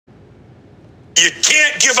You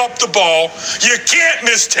can't give up the ball. You can't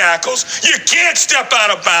miss tackles. You can't step out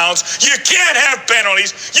of bounds. You can't have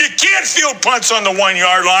penalties. You can't field punts on the 1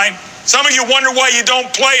 yard line. Some of you wonder why you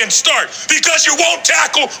don't play and start. Because you won't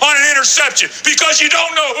tackle on an interception. Because you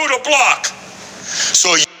don't know who to block.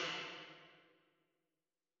 So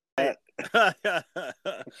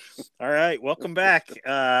All right, welcome back.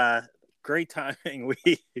 Great timing. We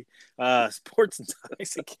Sports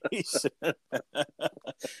Intoxication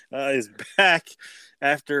is back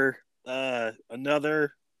after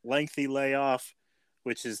another lengthy layoff,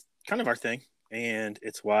 which is kind of our thing, and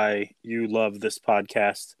it's why you love this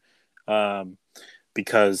podcast,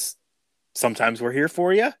 because sometimes we're here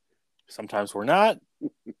for you, sometimes we're not.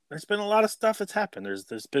 There's been a lot of stuff that's happened.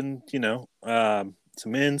 There's been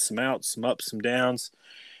some ins, some outs, some ups, some downs.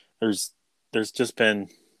 There's just been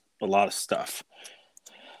a lot of stuff.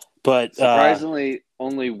 But surprisingly,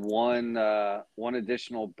 only one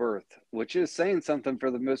additional birth, which is saying something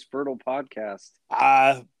for the Most Fertile podcast.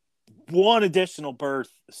 One additional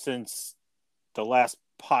birth since the last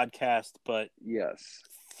podcast, but yes,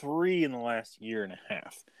 3 in the last year and a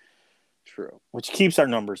half. True. Which keeps our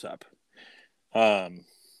numbers up.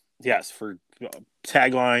 Yes, for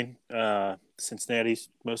tagline, Cincinnati's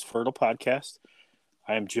Most Fertile podcast.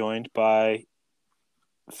 I am joined by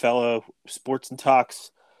fellow Sports and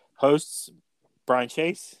Talks hosts, Brian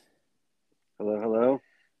Chase. Hello.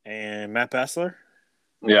 And Matt Bessler.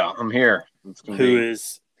 Yeah, I'm here. We'll see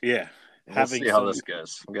how this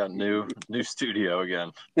goes. We got new studio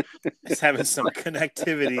again. It's having some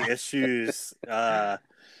connectivity issues.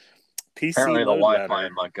 PC apparently the Wi-Fi Wi-Fi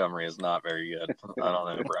in Montgomery is not very good. I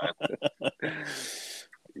don't know, Brian.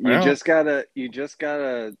 You just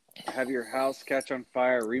gotta have your house catch on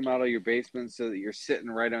fire, remodel your basement so that you're sitting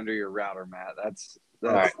right under your router, Matt. That's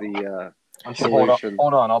right. The solution.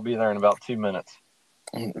 Hold on, I'll be there in about 2 minutes.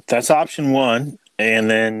 That's option 1, and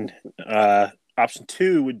then option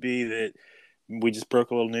 2 would be that we just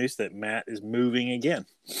broke a little news that Matt is moving again.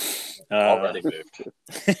 Already moved.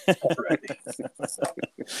 Already.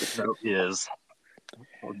 No, he is.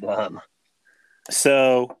 We're done.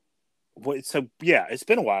 So yeah, it's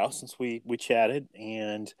been a while since we chatted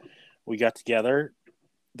and we got together.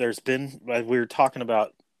 We were talking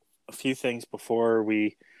about a few things before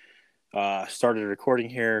we started recording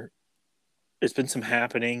here. There's been some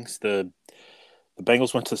happenings. The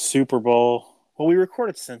Bengals went to the Super Bowl. Well, we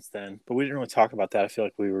recorded since then, but we didn't really talk about that. I feel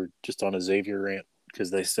like we were just on a Xavier rant because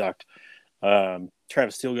they sucked.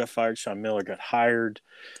 Travis Steele got fired. Sean Miller got hired.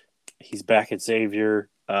 He's back at Xavier.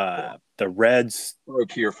 The Reds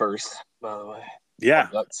broke here first, by the way. Yeah,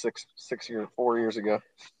 about 4 years ago.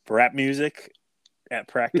 Rap music at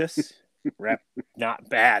practice. Rap not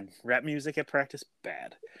bad. Rap music at practice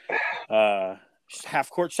bad. Half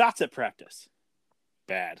court shots at practice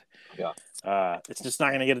bad. Yeah. It's just not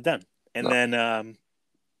going to get it done. And then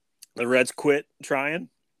the Reds quit trying,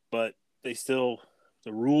 but the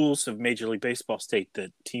rules of Major League Baseball state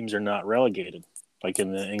that teams are not relegated. Like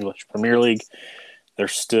in the English Premier League, they're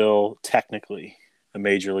still technically a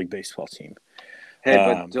Major League Baseball team. Hey,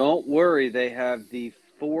 but don't worry. They have the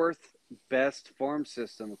 4th best farm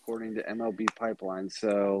system according to MLB Pipeline.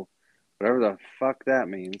 So whatever the fuck that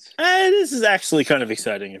means. This is actually kind of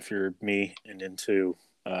exciting if you're me and into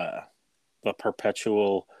the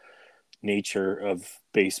perpetual nature of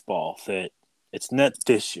baseball, that it's not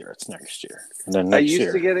this year, it's next year. And then next I used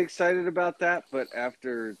year. to get excited about that, but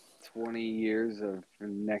after 20 years of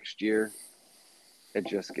next year, it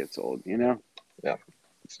just gets old, you know? Yeah.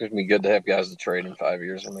 It's going to be good to have guys to trade in 5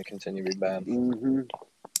 years when they continue to be bad. Mm-hmm.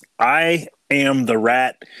 I am the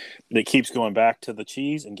rat that keeps going back to the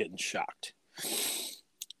cheese and getting shocked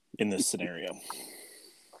in this scenario.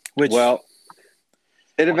 Well,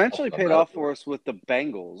 it eventually paid off for us with the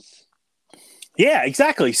Bengals. Yeah,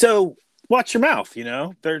 exactly. So watch your mouth. You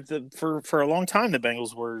know, for a long time the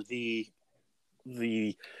Bengals were the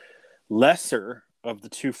lesser of the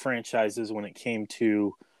two franchises when it came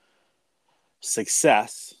to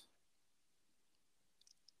success.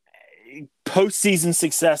 Postseason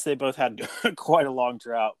success, they both had quite a long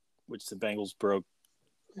drought, which the Bengals broke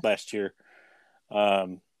last year.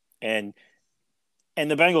 And the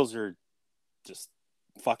Bengals are just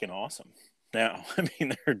fucking awesome now. I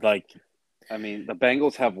mean, the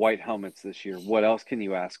Bengals have white helmets this year. What else can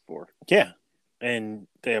you ask for? Yeah. And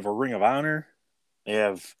they have a Ring of Honor. They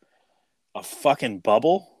have a fucking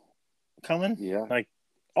bubble coming. Yeah. Like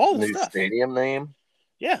all the new stuff. Stadium name.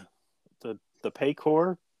 Yeah. The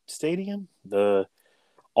Paycor Stadium, the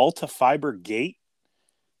Alta Fiber Gate.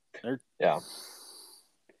 There's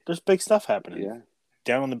big stuff happening. Yeah.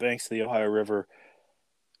 Down on the banks of the Ohio River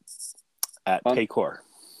at Paycor.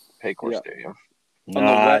 Stadium. On the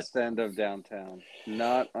west end of downtown,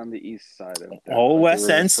 not on the east side of downtown. Oh, West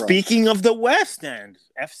End. Speaking of the West End,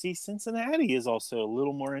 FC Cincinnati is also a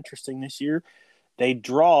little more interesting this year. They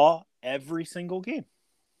draw every single game.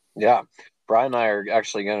 Yeah. Brian and I are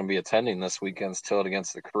actually going to be attending this weekend's tilt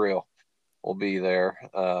against the Creel. We'll be there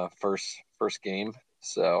first game.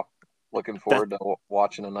 So looking forward to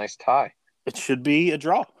watching a nice tie. It should be a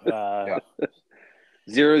draw. Yeah.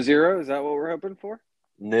 0-0, is that what we're hoping for?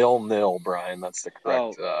 0-0, Brian. That's the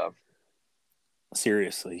correct.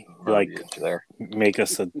 Seriously, there. Make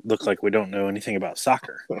us look like we don't know anything about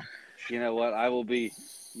soccer. You know what? I will be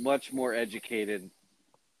much more educated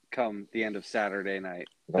come the end of Saturday night,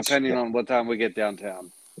 depending on what time we get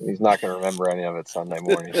downtown. He's not going to remember any of it Sunday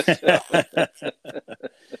morning.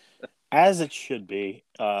 As it should be,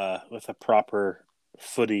 with a proper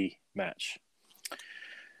footy match.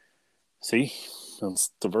 See,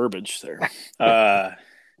 that's the verbiage there.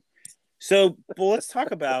 So, let's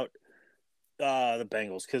talk about the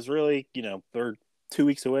Bengals, because really, they're 2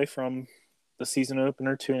 weeks away from the season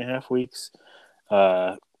opener, 2.5 weeks.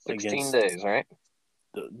 16 days, right?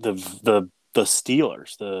 The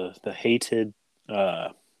Steelers, the hated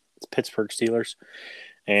Pittsburgh Steelers,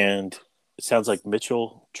 and it sounds like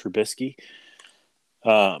Mitchell Trubisky.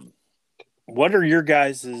 What are your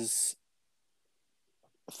guys'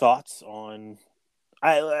 thoughts on?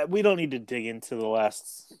 We don't need to dig into the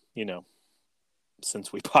last,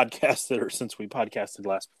 since we podcasted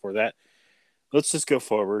last before that. Let's just go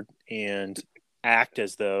forward and act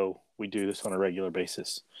as though we do this on a regular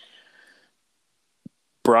basis.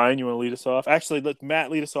 Brian, you want to lead us off? Actually, let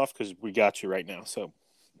Matt lead us off because we got you right now. So,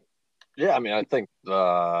 yeah, I think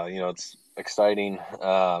it's exciting.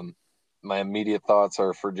 My immediate thoughts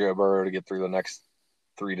are for Joe Burrow to get through the next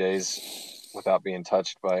 3 days without being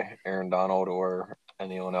touched by Aaron Donald or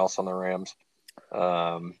anyone else on the Rams.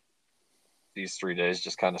 These 3 days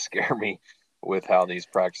just kind of scare me with how these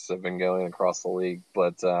practices have been going across the league.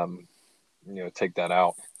 But, take that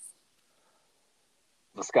out.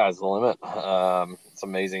 The sky's the limit. It's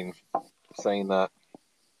amazing saying that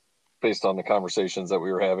based on the conversations that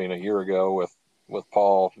we were having a year ago with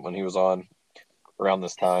Paul when he was on around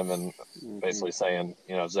this time and basically saying,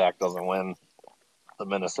 Zach doesn't win the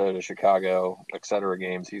Minnesota, Chicago, et cetera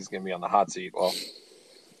games, he's going to be on the hot seat. Well,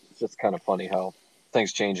 it's just kind of funny how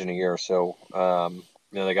things change in a year. So,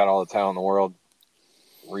 they got all the talent in the world,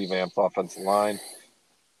 revamped offensive line.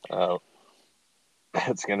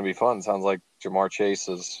 It's going to be fun. Sounds like Jamar Chase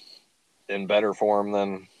is in better form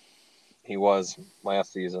than he was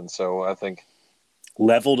last season. So I think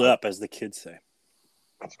leveled up, as the kids say.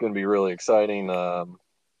 It's going to be really exciting.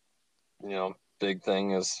 Big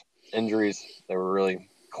thing is injuries. They were really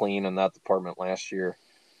clean in that department last year.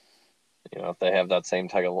 If they have that same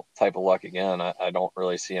type of luck again, I don't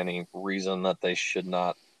really see any reason that they should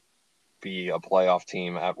not be a playoff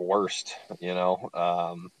team at worst.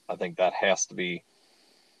 I think that has to be,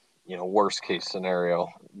 worst case scenario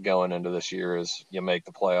going into this year is you make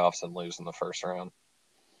the playoffs and lose in the first round.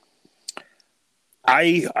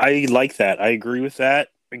 I like that. I agree with that.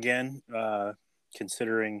 Again,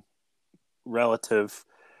 considering relative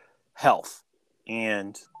health,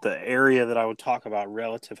 and the area that I would talk about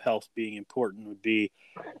relative health being important would be,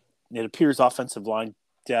 it appears offensive line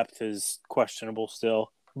depth is questionable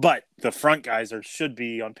still, but the front guys should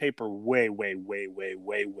be on paper way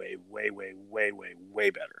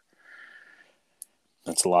better.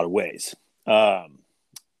 That's a lot of ways.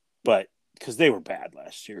 But because they were bad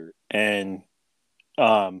last year. And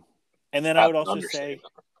then I would also say,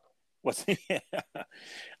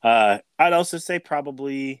 I'd also say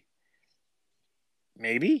probably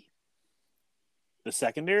maybe the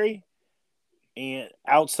secondary and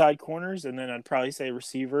outside corners. And then I'd probably say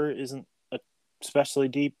receiver isn't especially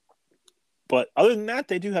deep. But other than that,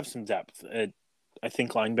 they do have some depth. I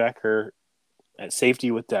think linebacker at safety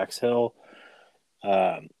with Dax Hill,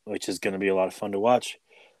 which is going to be a lot of fun to watch.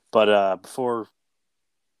 But before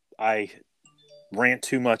I rant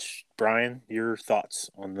too much, Brian, your thoughts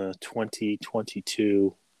on the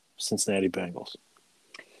 2022 Cincinnati Bengals?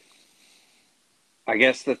 I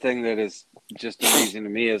guess the thing that is just amazing to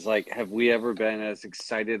me is, have we ever been as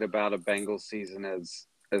excited about a Bengals season as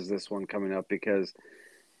this one coming up? Because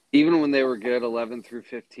even when they were good 11 through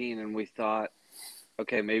 15 and we thought,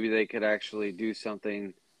 okay, maybe they could actually do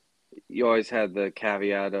something, you always had the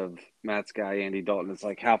caveat of Matt's guy, Andy Dalton. It's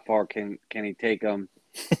how far can he take them?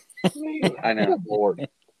 I know. Lord.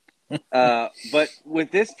 But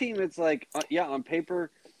with this team, it's on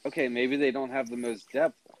paper, okay, maybe they don't have the most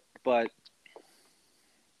depth, but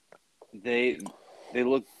they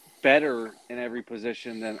look better in every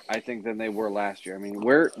position than they were last year. I mean,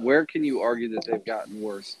 where can you argue that they've gotten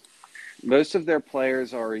worse? Most of their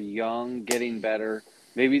players are young, getting better.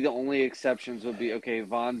 Maybe the only exceptions would be, okay,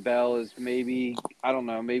 Von Bell is maybe, I don't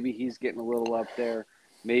know, maybe he's getting a little up there.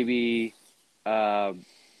 Maybe, Hubbard.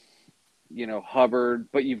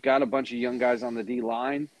 But you've got a bunch of young guys on the D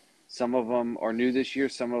line. Some of them are new this year.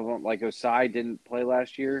 Some of them, like Osai, didn't play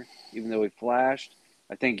last year, even though he flashed.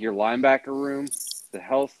 I think your linebacker room, the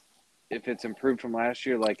health, if it's improved from last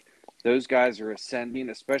year, like those guys are ascending,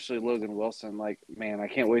 especially Logan Wilson. Like, man, I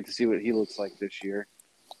can't wait to see what he looks like this year.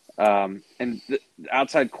 And the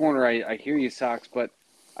outside corner, I hear you, Sox, but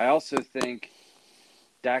I also think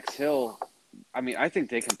Dax Hill, I think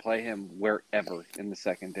they can play him wherever in the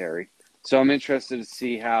secondary. So I'm interested to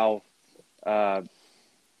see how I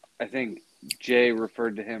think Jay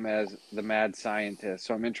referred to him as the mad scientist.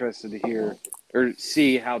 So I'm interested to hear or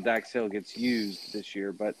see how Dax Hill gets used this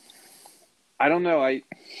year. But I don't know.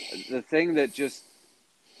 The thing that just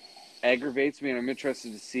aggravates me, and I'm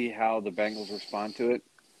interested to see how the Bengals respond to it,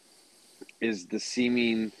 is the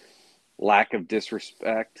seeming lack of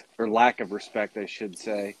disrespect, or lack of respect, I should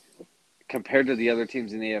say, compared to the other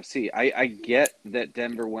teams in the AFC. I get that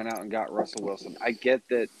Denver went out and got Russell Wilson. I get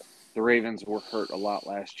that the Ravens were hurt a lot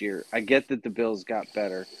last year. I get that the Bills got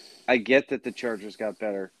better. I get that the Chargers got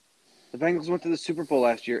better. The Bengals went to the Super Bowl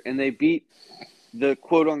last year, and they beat the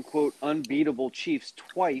quote-unquote unbeatable Chiefs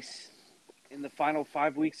twice in the final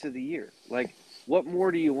 5 weeks of the year. Like, what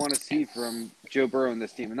more do you want to see from Joe Burrow and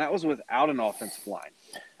this team? And that was without an offensive line.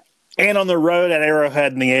 And on the road at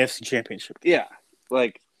Arrowhead in the AFC Championship. Yeah,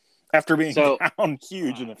 like after being down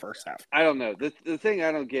huge in the first half. I don't know. The thing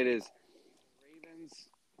I don't get is Ravens.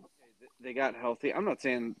 They got healthy. I'm not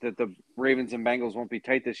saying that the Ravens and Bengals won't be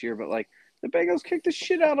tight this year, but like the Bengals kicked the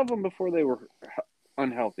shit out of them before they were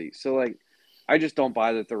unhealthy. So like, I just don't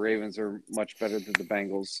buy that the Ravens are much better than the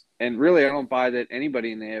Bengals, and really, I don't buy that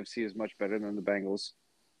anybody in the AFC is much better than the Bengals.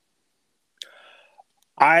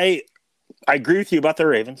 I agree with you about the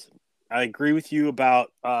Ravens. I agree with you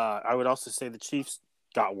about. I would also say the Chiefs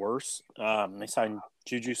got worse. They signed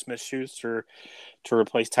Juju Smith-Schuster to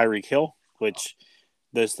replace Tyreek Hill, which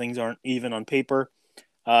those things aren't even on paper.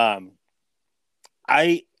 And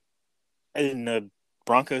the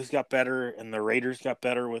Broncos got better, and the Raiders got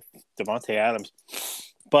better with Devontae Adams.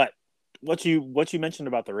 But what you mentioned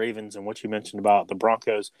about the Ravens and what you mentioned about the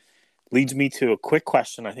Broncos leads me to a quick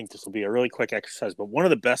question. I think this will be a really quick exercise, but one of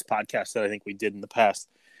the best podcasts that I think we did in the past,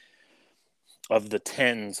 of the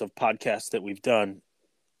tens of podcasts that we've done,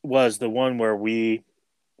 was the one where we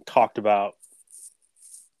talked about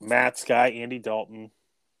Matt, Sky, Andy Dalton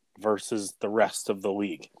versus the rest of the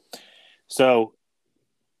league. So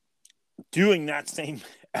doing that same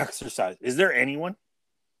exercise, is there anyone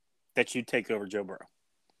that you'd take over Joe Burrow?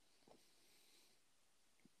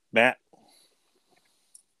 Matt?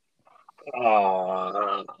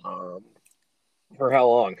 For how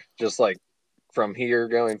long? Just like from here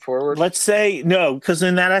going forward? Let's say no, because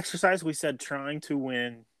in that exercise we said trying to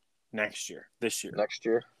win this year. Next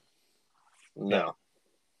year? No. Yeah.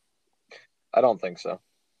 I don't think so.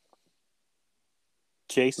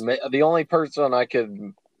 Chase? The only person I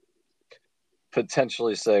could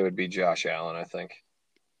potentially say would be Josh Allen, I think.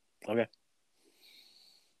 Okay.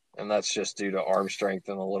 And that's just due to arm strength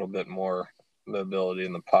and a little bit more mobility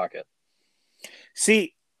in the pocket.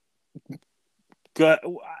 See,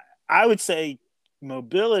 I would say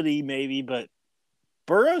mobility maybe, but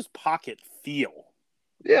Burrow's pocket feel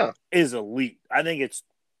is elite. I think it's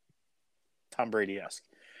Tom Brady-esque.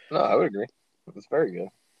 No, I would agree. It's very good.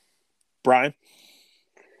 Brian?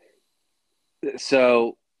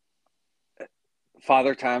 So,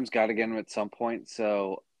 Father Time's got to get him at some point.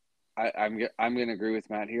 So, I'm going to agree with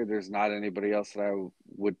Matt here. There's not anybody else that I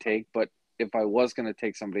would take. But if I was going to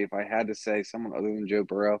take somebody, if I had to say someone other than Joe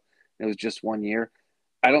Burrow, it was just 1 year,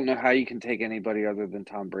 I don't know how you can take anybody other than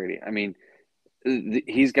Tom Brady. I mean,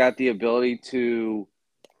 he's got the ability to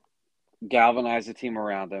galvanize the team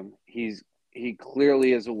around him. He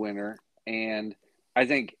clearly is a winner. And I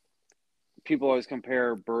think people always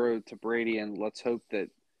compare Burrow to Brady, and let's hope that,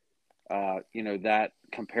 that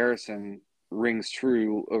comparison rings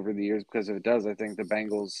true over the years, because if it does, I think the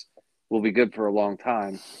Bengals will be good for a long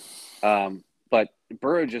time. But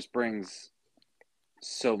Burrow just brings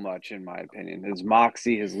so much, in my opinion. His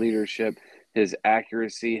moxie, his leadership, his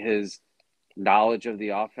accuracy, his knowledge of the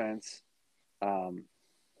offense.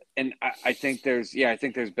 And I think there's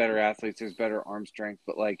better athletes, there's better arm strength,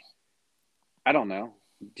 but like, I don't know.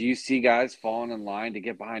 Do you see guys falling in line to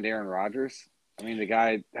get behind Aaron Rodgers? I mean, the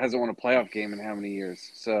guy hasn't won a playoff game in how many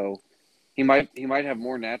years? So he might have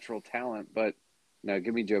more natural talent, but No,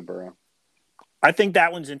 give me Joe Burrow. I think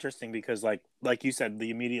that one's interesting because, like you said, the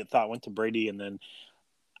immediate thought went to Brady, and then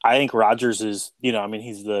I think Rodgers is,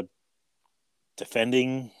 he's the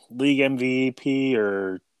defending league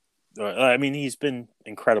MVP, he's been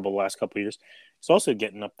incredible the last couple of years. He's also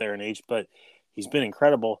getting up there in age, but he's been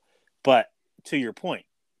incredible. But to your point,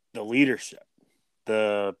 the leadership,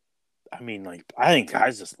 I think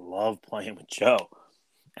guys just love playing with Joe,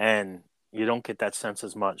 and you don't get that sense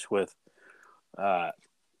as much with Ron.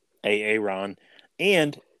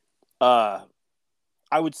 And I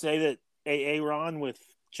would say that Ron with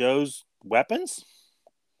Joe's weapons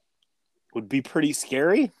would be pretty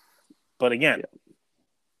scary. But again,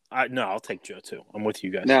 I'll take Joe too. I'm with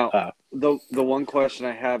you guys. Now, the one question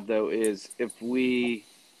I have though is if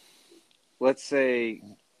let's say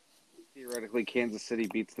theoretically Kansas City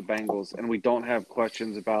beats the Bengals and we don't have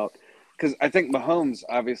questions about, because I think Mahomes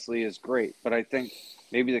obviously is great, but I think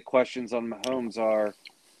maybe the questions on Mahomes are,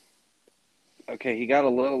 okay, he got a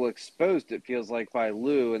little exposed, it feels like, by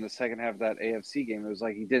Lou in the second half of that AFC game. It was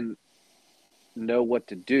like he didn't know what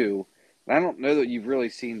to do. And I don't know that you've really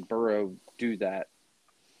seen Burrow do that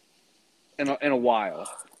in a while.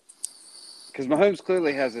 Because Mahomes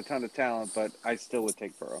clearly has a ton of talent, but I still would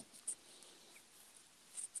take Burrow.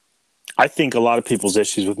 I think a lot of people's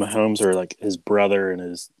issues with Mahomes are like his brother and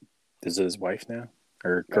is it his wife now?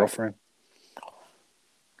 Or girlfriend?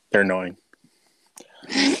 They're annoying.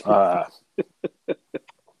 They are.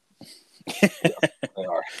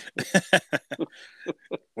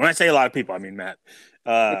 When I say a lot of people, I mean Matt.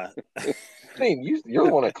 I mean, you're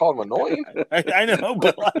the one that called him annoying. I know,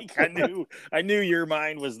 but I knew your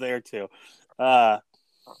mind was there too. But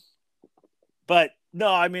no,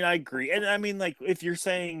 I agree, and if you're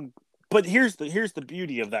saying, but here's the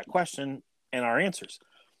beauty of that question and our answers.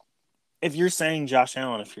 If you're saying Josh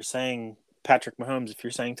Allen, if you're saying Patrick Mahomes, if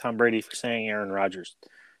you're saying Tom Brady, if you're saying Aaron Rodgers,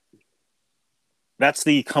 that's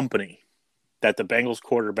the company that the Bengals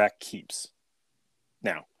quarterback keeps.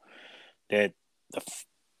 Now, that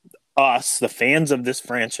the fans of this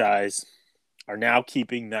franchise, are now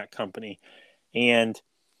keeping that company, and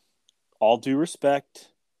all due respect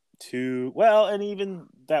to, and even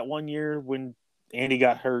that one year when Andy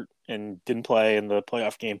got hurt and didn't play in the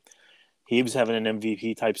playoff game, he was having an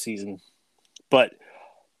MVP type season. But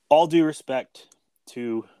all due respect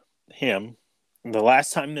to him, the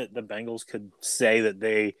last time that the Bengals could say that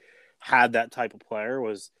they had that type of player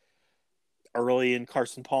was early in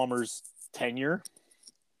Carson Palmer's tenure.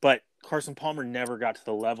 But Carson Palmer never got to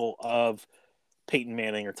the level of Peyton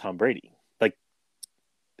Manning or Tom Brady. Like,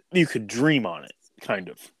 you could dream on it, kind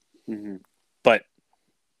of. Mm-hmm. But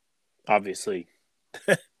obviously,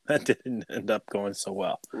 that didn't end up going so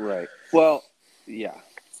well. Right. Well, yeah.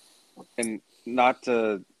 And not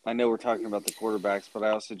to, I know we're talking about the quarterbacks, but I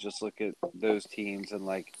also just look at those teams and,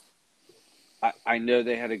 I know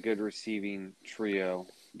they had a good receiving trio,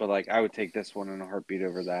 but, I would take this one in a heartbeat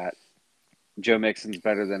over that. Joe Mixon's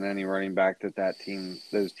better than any running back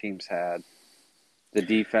those teams had. The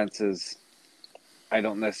defenses, I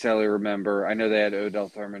don't necessarily remember. I know they had Odell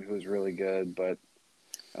Thurman, who was really good, but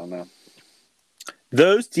I don't know.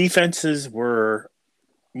 Those defenses were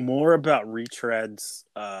more about retreads.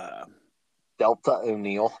 Delta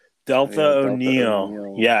O'Neal. Delta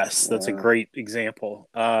O'Neal. Yes, that's a great example.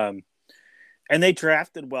 And they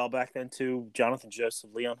drafted well back then too. Jonathan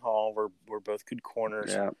Joseph, Leon Hall were both good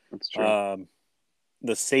corners. Yeah, that's true.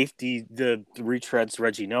 The safety, the retreads,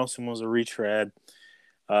 Reggie Nelson was a retread.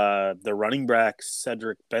 The running back,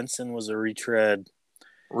 Cedric Benson, was a retread.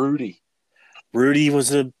 Rudy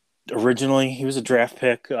was originally he was a draft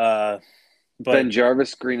pick. But Ben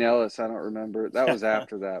Jarvis, Green Ellis, I don't remember. That was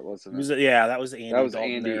after that, wasn't it? That was Andy. That was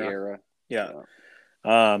Dalton Andy era. Yeah.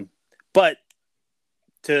 But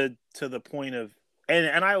to the point of,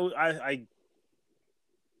 and I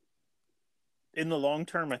in the long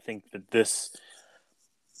term, I think that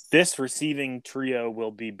this receiving trio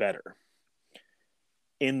will be better.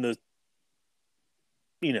 In the,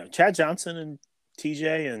 Chad Johnson and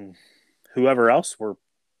TJ and whoever else were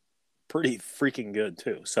pretty freaking good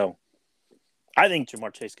too. So I think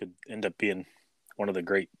Jamar Chase could end up being one of the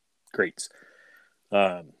greats.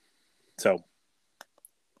 So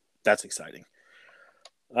that's exciting.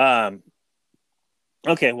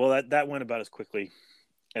 Okay, well that went about as quickly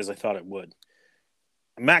as I thought it would.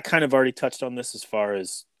 Matt kind of already touched on this as far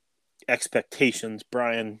as expectations.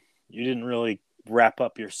 Brian, you didn't really wrap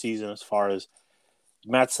up your season as far as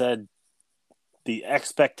Matt said. The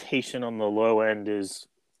expectation on the low end is,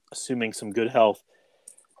 assuming some good health,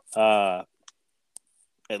 at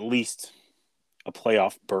least a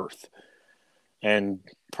playoff berth, and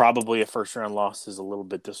probably a first round loss is a little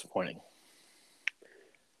bit disappointing.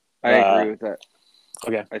 I agree with that.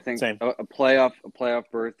 Okay, I think same. a playoff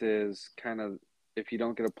berth is kind of, if you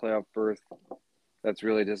don't get a playoff berth, that's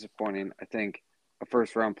really disappointing. I think a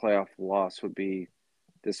first round playoff loss would be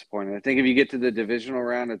disappointing. I think if you get to the divisional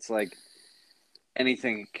round, it's like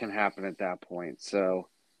anything can happen at that point. So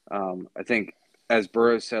I think, as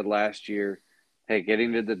Burrow said last year, hey,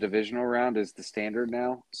 getting to the divisional round is the standard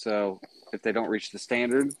now. So if they don't reach the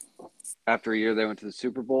standard after a year they went to the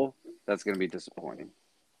Super Bowl, that's going to be disappointing.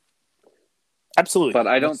 Absolutely. But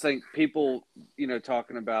I don't think people,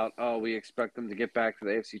 talking about, oh, we expect them to get back to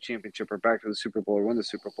the AFC Championship or back to the Super Bowl or win the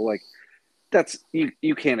Super Bowl. Like, that's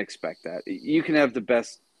you can't expect that. You can have the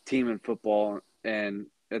best team in football, and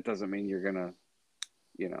it doesn't mean you're gonna,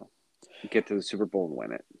 get to the Super Bowl and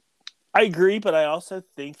win it. I agree, but I also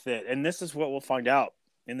think that, and this is what we'll find out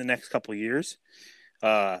in the next couple of years.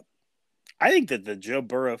 I think that the Joe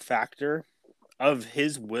Burrow factor of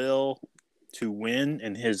his will to win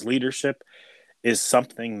and his leadership is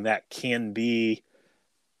something that can be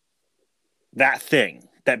that thing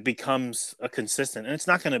that becomes a consistent. And it's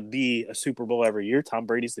not going to be a Super Bowl every year. Tom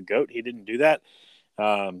Brady's the GOAT. He didn't do that.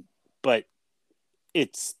 But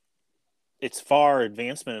it's far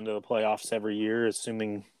advancement into the playoffs every year,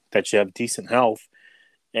 assuming that you have decent health.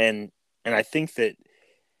 And I think that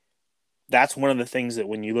that's one of the things that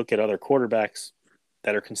when you look at other quarterbacks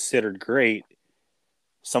that are considered great,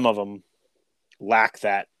 some of them lack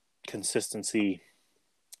that consistency.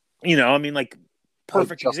 Like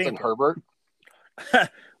perfect Justin example. Herbert.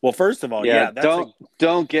 Well, first of all,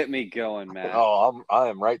 don't get me going, Matt. Oh, I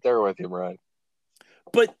am right there with you, Brian.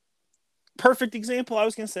 But perfect example I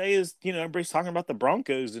was going to say is, everybody's talking about the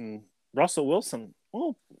Broncos and Russell Wilson.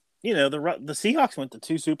 Well, the Seahawks went to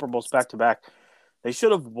 2 Super Bowls back to back. They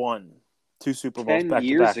should have won 2 Super Bowls back to back. 10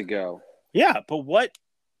 years ago. Yeah, but what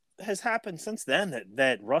has happened since then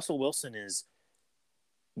that Russell Wilson is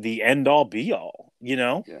the end all be all,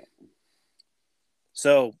 Yeah.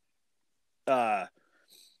 So, what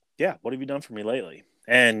have you done for me lately?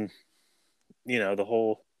 And, the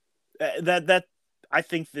whole that I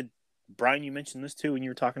think that, Brian, you mentioned this too when you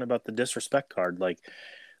were talking about the disrespect card. Like,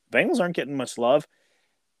 Bengals aren't getting much love.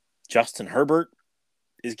 Justin Herbert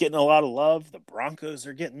is getting a lot of love. The Broncos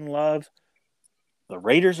are getting love. The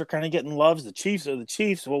Raiders are kind of getting loves. The Chiefs are the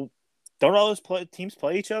Chiefs. Well, don't all those teams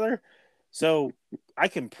play each other? So I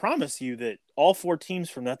can promise you that all 4 teams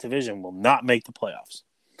from that division will not make the playoffs.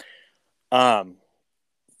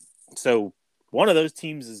 So one of those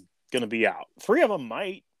teams is going to be out. 3 of them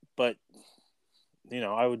might, but,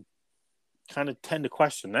 I would kind of tend to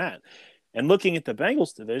question that. And looking at the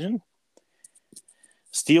Bengals division,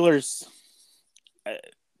 Steelers,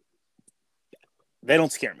 they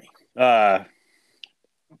don't scare me. They're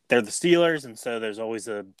the Steelers, and so there's always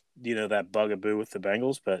that bugaboo with the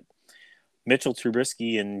Bengals. But Mitchell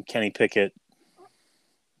Trubisky and Kenny Pickett,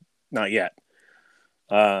 not yet.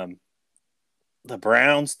 The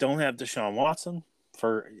Browns don't have Deshaun Watson.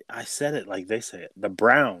 I said it like they say it. The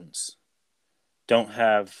Browns don't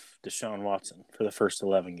have Deshaun Watson for the first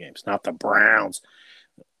 11 games. Not the Browns.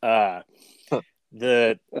 And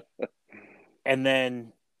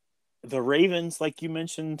then the Ravens, like you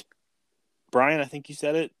mentioned, Brian, I think you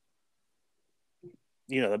said it.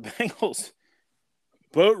 The Bengals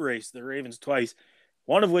boat raced the Ravens twice,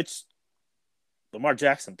 one of which Lamar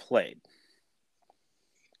Jackson played.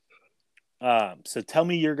 So tell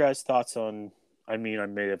me your guys' thoughts on. I may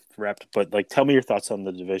have wrapped, but tell me your thoughts on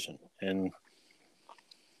the division. And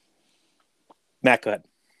Matt, go ahead.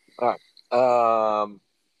 All right.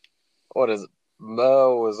 What is it?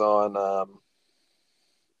 Mo was on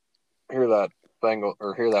hear that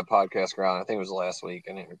podcast ground. I think it was last week,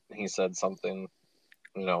 and he said something.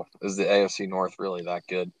 Is the AFC North really that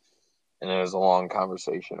good? And it was a long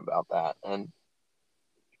conversation about that. And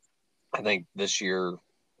I think this year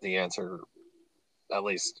the answer, at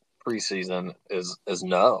least preseason, is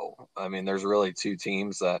no. I mean, there's really 2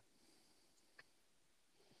 teams that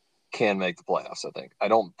can make the playoffs, I think. I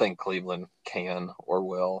don't think Cleveland can or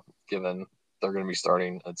will, given they're going to be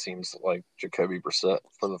starting, it seems like, Jacoby Brissett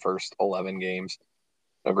for the first 11 games.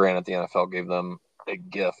 Now, granted, the NFL gave them a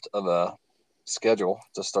gift of a schedule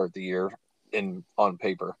to start the year on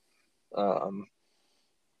paper. And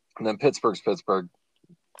then Pittsburgh's Pittsburgh.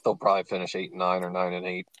 They'll probably finish 8-9 or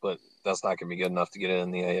 9-8, but that's not going to be good enough to get in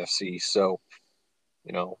the AFC. So,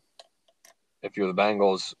 if you're the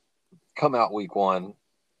Bengals, come out week 1,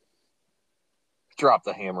 drop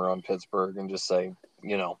the hammer on Pittsburgh and just say,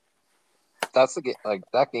 that's the game.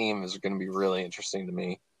 That game is going to be really interesting to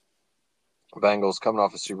me. Bengals coming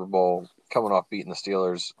off a Super Bowl, coming off beating the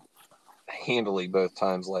Steelers handily both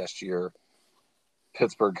times last year.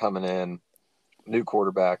 Pittsburgh coming in, new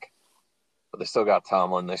quarterback, but they still got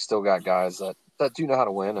Tomlin. They still got guys that do know how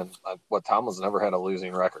to win. And what Tomlin's never had a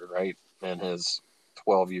losing record, right, in his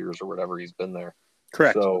 12 years or whatever he's been there.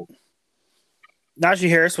 Correct. So Najee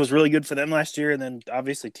Harris was really good for them last year, and then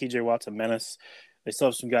obviously T.J. Watt's a menace. They still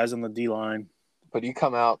have some guys on the D line. But you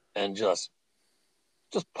come out and just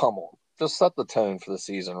pummel, just set the tone for the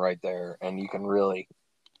season right there, and you can really,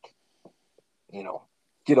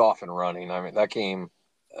 get off and running. I mean, that game,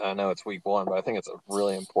 I know it's week 1, but I think it's a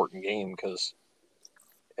really important game because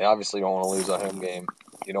you obviously don't want to lose a home game.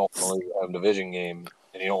 You don't want to lose a home division game,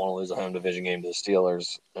 and you don't want to lose a home division game to the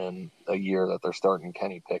Steelers in a year that they're starting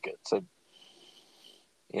Kenny Pickett. So,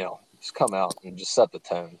 just come out and just set the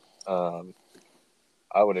tone.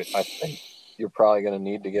 I think you're probably going to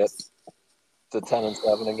need to get to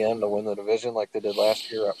 10-7 again to win the division like they did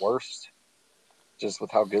last year at worst, just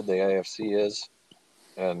with how good the AFC is.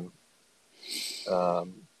 And the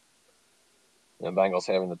Bengals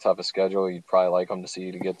having the toughest schedule, you'd probably like them to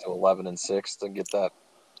see to get to 11-6 to get that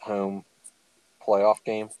home playoff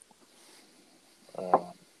game.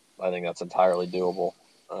 I think that's entirely doable.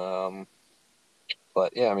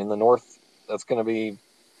 But yeah, I mean the North, they're going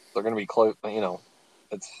to be close.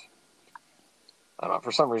 It's, I don't know,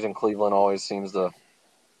 for some reason Cleveland always seems to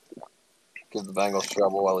give the Bengals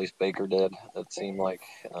trouble. At least Baker did. It seemed like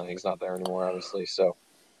he's not there anymore, obviously. So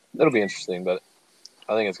it'll be interesting, but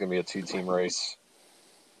I think it's going to be a 2-team race,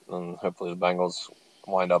 and hopefully the Bengals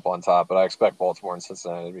wind up on top. But I expect Baltimore and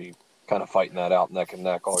Cincinnati to be kind of fighting that out neck and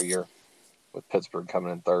neck all year, with Pittsburgh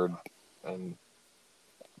coming in third and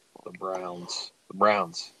the Browns. I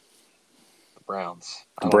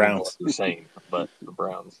don't know what you're saying, but the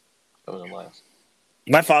Browns coming in last.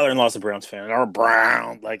 My father-in-law's a Browns fan. Or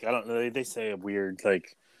Brown. Like, I don't know. They say a weird,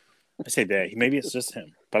 like, I say they. Maybe it's just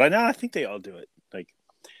him. But I think they all do it. Like,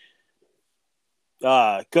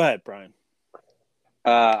 go ahead, Brian.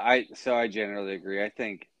 I generally agree. I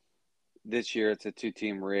think this year it's a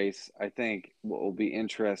 2-team race. I think what will be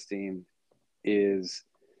interesting is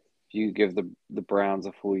if you give the Browns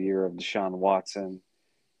a full year of Deshaun Watson,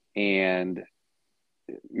 and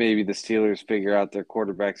maybe the Steelers figure out their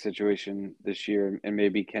quarterback situation this year, and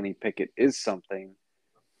maybe Kenny Pickett is something.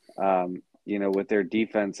 With their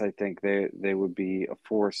defense, I think they would be a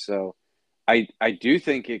force. So I do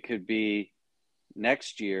think it could be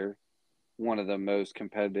next year one of the most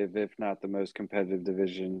competitive, if not the most competitive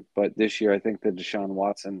division. But this year, I think the Deshaun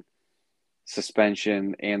Watson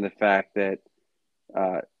suspension and the fact that,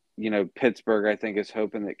 Pittsburgh, I think, is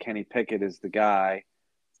hoping that Kenny Pickett is the guy.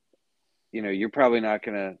 You're probably not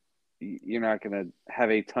going to have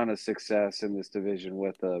a ton of success in this division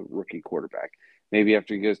with a rookie quarterback. Maybe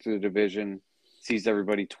after he goes through the division, sees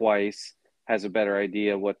everybody twice, has a better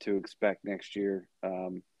idea what to expect next year.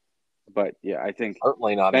 But yeah, I think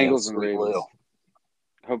certainly not Bengals and Ravens.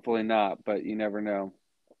 Hopefully not, but you never know.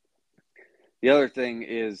 The other thing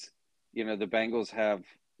is, the Bengals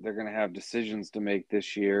they're going to have decisions to make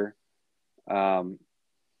this year. Other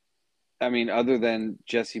than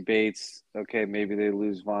Jesse Bates, okay, maybe they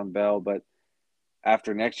lose Von Bell, but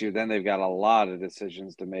after next year, then they've got a lot of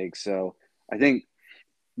decisions to make. So I think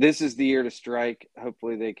this is the year to strike.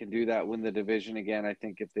 Hopefully they can do that, win the division again. I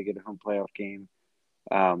think if they get a home playoff game,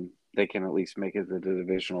 they can at least make it to the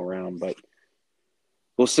divisional round. But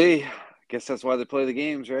we'll see. I guess that's why they play the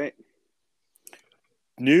games, right?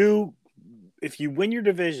 If you win your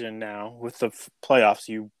division now with the playoffs,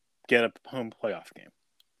 you get a home playoff game.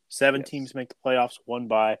 7 teams make the playoffs, 1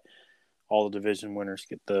 bye. All the division winners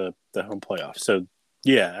get the home playoff. So,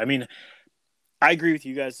 yeah, I agree with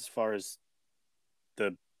you guys as far as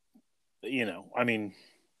third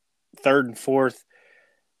and fourth.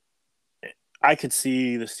 I could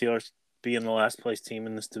see the Steelers being the last place team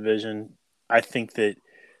in this division. I think that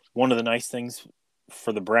one of the nice things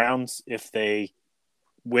for the Browns,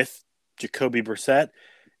 with Jacoby Brissett,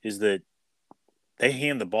 is that they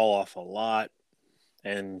hand the ball off a lot.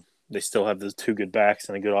 And they still have those 2 good backs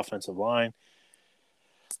and a good offensive line.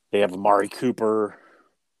 They have Amari Cooper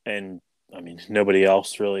and, nobody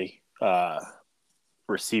else really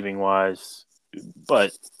receiving wise.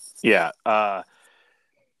 But, yeah, the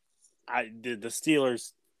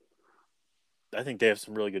Steelers, I think they have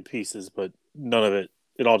some really good pieces, but none of it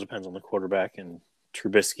all depends on the quarterback and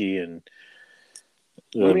Trubisky. And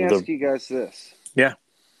let me ask you guys this. Yeah.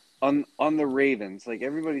 On the Ravens, like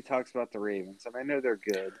everybody talks about the Ravens, and I know they're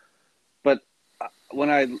good, but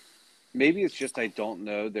maybe it's just I don't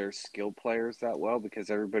know their skill players that well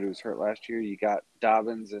because everybody was hurt last year. You got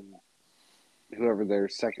Dobbins and whoever their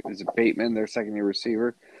second is, Bateman, their second-year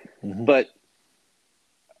receiver. Mm-hmm. But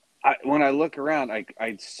when I look around,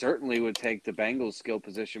 I certainly would take the Bengals skill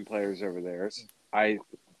position players over theirs. I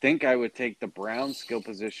think I would take the Browns skill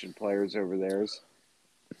position players over theirs.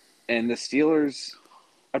 And the Steelers,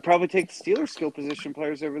 I'd probably take the Steelers skill position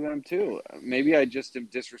players over them too. Maybe I just am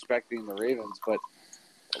disrespecting the Ravens, but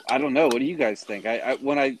I don't know. What do you guys think?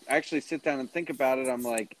 When I actually sit down and think about it, I'm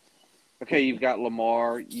like, okay, you've got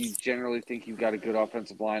Lamar. You generally think you've got a good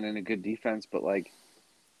offensive line and a good defense, but like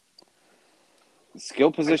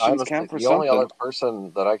skill positions Honestly, count for the something. only other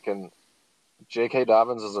person that I can, J.K.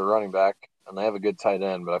 Dobbins is a running back, and they have a good tight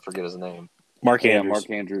end, but I forget his name. Mark Andrews. Mark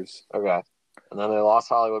Andrews. Okay. And then they lost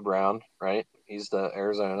Hollywood Brown, right? He's to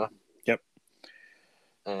Arizona. Yep.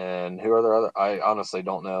 And who are their other? I honestly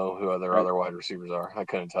don't know who their other wide receivers are. I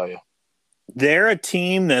couldn't tell you. They're a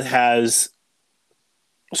team that has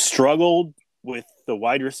struggled with the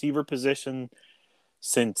wide receiver position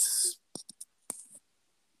since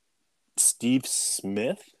Steve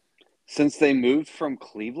Smith. Since they moved from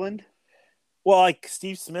Cleveland? Well, like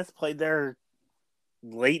Steve Smith played there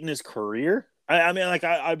late in his career. I mean, like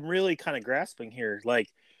I'm really kind of grasping here. Like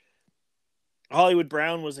Hollywood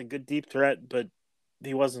Brown was a good deep threat, but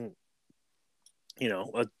he wasn't,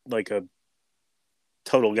 like a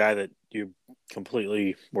total guy that you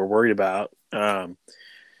completely were worried about. I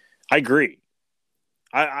agree.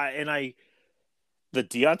 The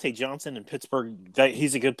Deontay Johnson in Pittsburgh,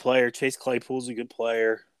 he's a good player. Chase Claypool's a good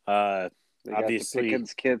player. They got Obviously, the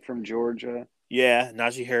Pickens kid from Georgia. Yeah,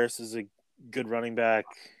 Najee Harris is a good running back.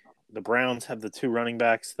 The Browns have the two running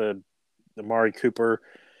backs, the Amari Cooper,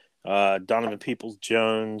 Donovan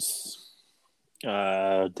Peoples-Jones,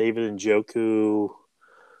 David Njoku.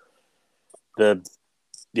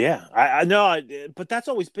 I know, but that's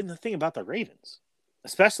always been the thing about the Ravens,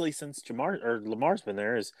 especially since Lamar's been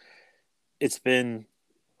there. Is it's been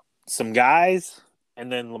some guys, and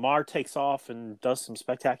then Lamar takes off and does some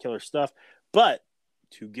spectacular stuff. But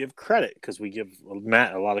to give credit, because we give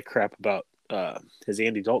Matt a lot of crap about his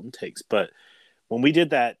Andy Dalton takes, but when we did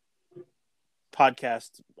that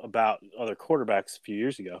podcast about other quarterbacks a few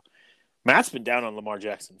years ago, Matt's been down on Lamar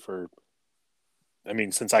Jackson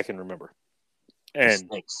since I can remember.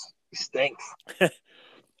 And he stinks.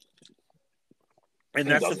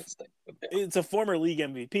 And it's a former league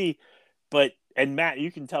MVP, and Matt,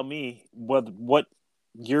 you can tell me what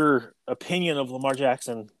your opinion of Lamar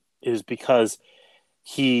Jackson is, because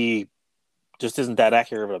he just isn't that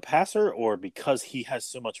accurate of a passer, or because he has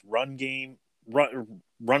so much running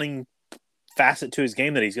facet to his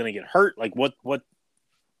game that he's going to get hurt. Like what? Well,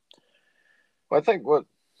 I think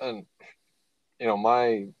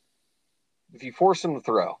if you force him to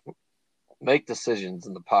throw, make decisions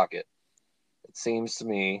in the pocket, it seems to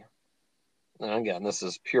me, and again, this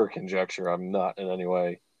is pure conjecture, I'm not in any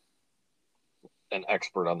way an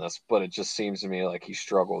expert on this, but it just seems to me like he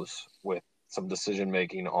struggles with some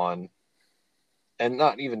decision-making and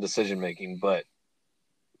not even decision-making, but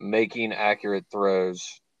making accurate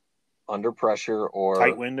throws under pressure or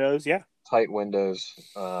tight windows. Yeah. Tight windows.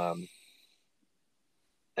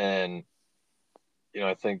 And,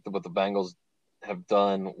 I think what the Bengals have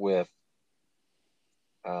done with,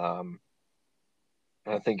 and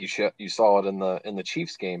I think you saw it in the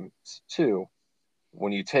Chiefs game too,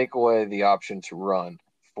 when you take away the option to run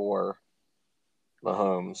for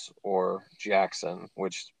Mahomes or Jackson,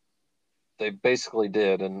 which they basically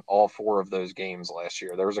did in all four of those games last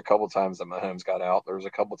year. There was a couple times that Mahomes got out. There was a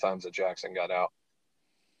couple times that Jackson got out.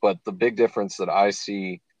 But the big difference that I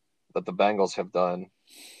see that the Bengals have done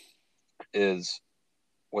is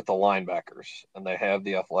with the linebackers. And they have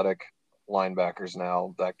the athletic linebackers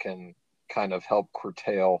now that can kind of help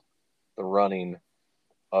curtail the running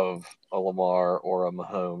of a Lamar or a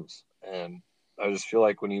Mahomes. And I just feel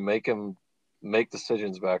like when you make him make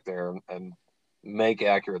decisions back there and make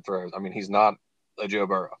accurate throws. I mean, he's not a Joe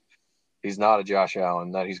Burrow. He's not a Josh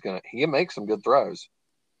Allen that he makes some good throws,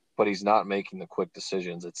 but he's not making the quick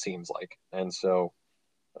decisions, it seems like. And so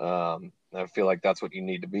I feel like that's what you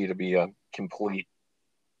need to be a complete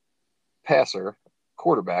passer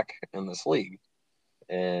quarterback in this league.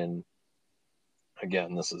 And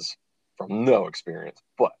again, this is from no experience,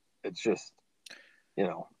 but it's just,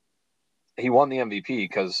 he won the MVP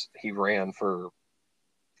because he ran for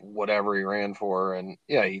whatever he ran for, and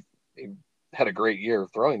he had a great year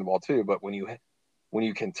throwing the ball too. But when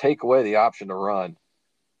you can take away the option to run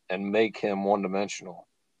and make him one-dimensional,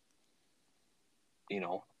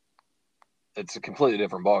 it's a completely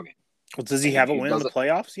different ballgame. Well, does he have a win in the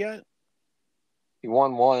playoffs yet? He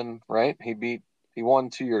won one, right? He won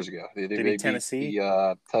 2 years ago. They beat Tennessee?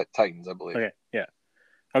 The Titans, I believe. Okay, yeah.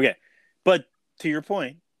 Okay. But to your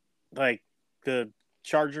point, like the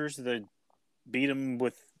Chargers that beat them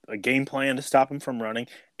with a game plan to stop him from running.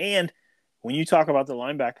 And when you talk about the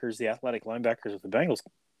linebackers, the athletic linebackers of the Bengals,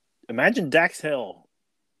 imagine Dax Hill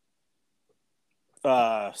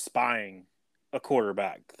spying a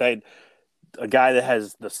quarterback. A guy that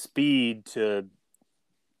has the speed to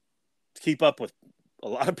keep up with a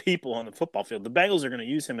lot of people on the football field. The Bengals are going to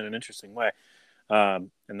use him in an interesting way,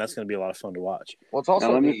 and that's going to be a lot of fun to watch. Well, it's also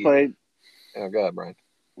now let me play. Yeah, go ahead, Brian.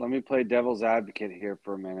 Let me play devil's advocate here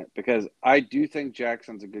for a minute because I do think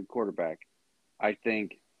Jackson's a good quarterback. I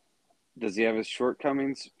think, does he have his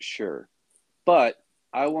shortcomings? Sure. But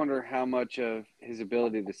I wonder how much of his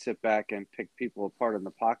ability to sit back and pick people apart in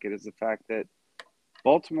the pocket is the fact that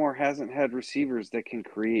Baltimore hasn't had receivers that can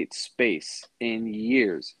create space in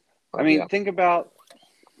years. I mean, think about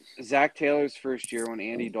Zach Taylor's first year when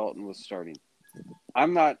Andy Dalton was starting.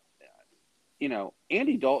 Andy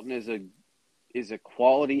Dalton is a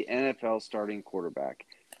quality NFL starting quarterback,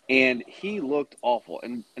 and he looked awful.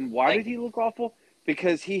 And why did he look awful?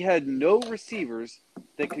 Because he had no receivers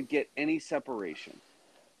that could get any separation.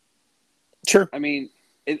 Sure. I mean,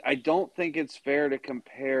 I don't think it's fair to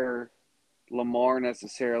compare Lamar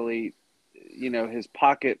necessarily, his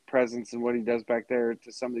pocket presence and what he does back there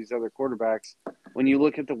to some of these other quarterbacks when you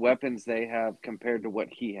look at the weapons they have compared to what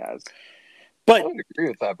he has. But I would agree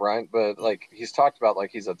with that, Brian. But he's talked about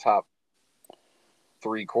he's a top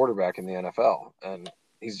 3 quarterback in the NFL, and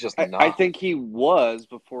he's just not. I think he was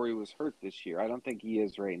before he was hurt this year. I don't think he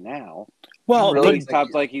is right now. Well, really,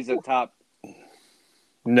 he's a top.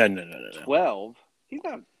 No. 12. He's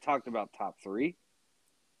not talked about top 3.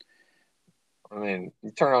 I mean,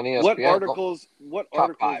 you turn on ESPN. What articles are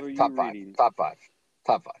you reading? Top five,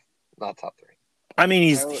 not top 3. I mean,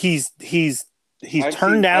 he's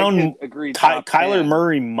turned down Kyler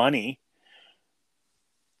Murray money,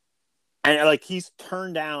 and he's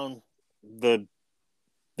turned down the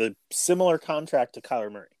similar contract to Kyler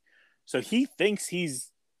Murray, so he thinks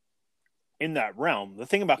he's in that realm. The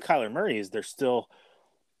thing about Kyler Murray is there's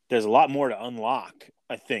a lot more to unlock,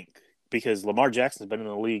 I think, because Lamar Jackson's been in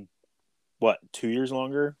the league 2 years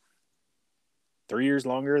longer, 3 years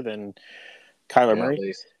longer than Kyler Murray. At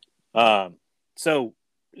least. So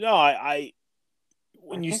no, I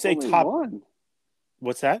when you say top,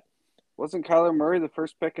 what's that? Wasn't Kyler Murray the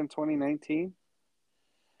first pick in 2019?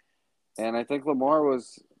 And I think Lamar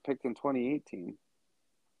was picked in 2018.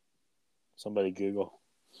 Somebody Google.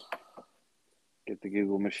 Get the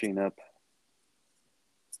Google machine up.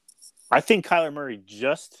 I think Kyler Murray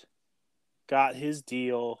just got his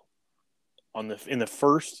deal in the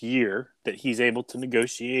first year that he's able to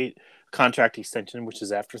negotiate a contract extension, which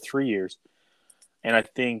is after 3 years. And I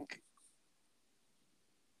think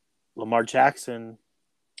Lamar Jackson,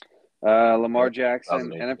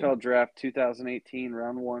 NFL Draft 2018,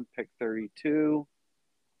 round 1, pick 32.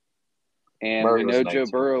 And Murray we know Joe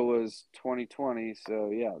Burrow was 2020, so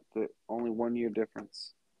yeah, only 1 year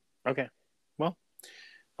difference. Okay. Well,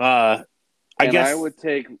 I guess I would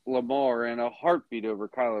take Lamar in a heartbeat over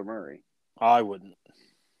Kyler Murray. I wouldn't.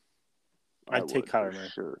 I'd take Kyler Murray.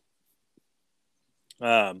 Sure.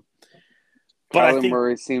 But Kyler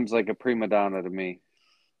Murray seems like a prima donna to me.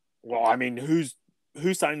 Well, I mean, who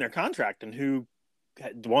signed their contract and who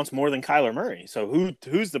wants more than Kyler Murray? So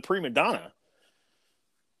who's the prima donna?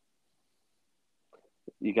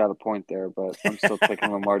 You got a point there, but I'm still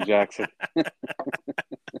taking Lamar Jackson.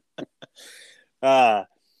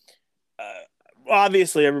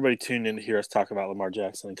 Obviously, everybody tuned in to hear us talk about Lamar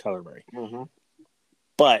Jackson and Kyler Murray. Mm-hmm.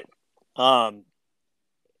 But no,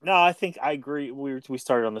 I think I agree. We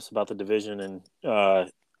started on this about the division, and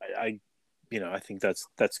I think that's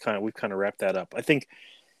we've kind of wrapped that up. I think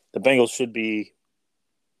the Bengals should be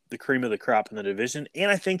the cream of the crop in the division,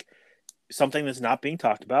 and I think something that's not being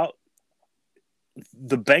talked about.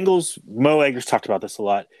 The Bengals, Mo Eggers talked about this a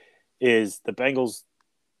lot, is the Bengals'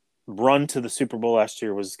 run to the Super Bowl last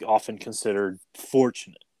year was often considered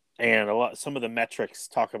fortunate. And some of the metrics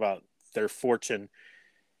talk about their fortune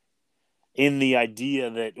in the idea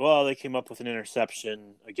that, they came up with an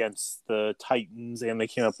interception against the Titans and they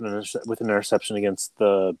came up with an interception against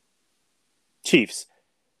the Chiefs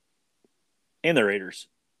and the Raiders.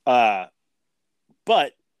 But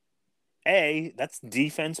A, that's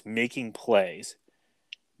defense making plays.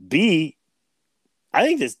 B, I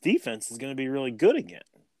think this defense is going to be really good again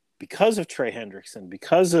because of Trey Hendrickson,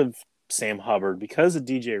 because of Sam Hubbard, because of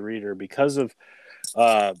DJ Reader, because of,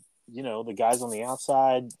 the guys on the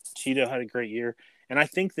outside. Cheeto had a great year. And I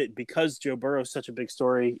think that because Joe Burrow is such a big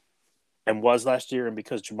story and was last year, and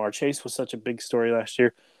because Jamar Chase was such a big story last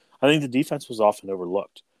year, I think the defense was often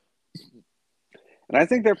overlooked. And I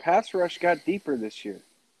think their pass rush got deeper this year.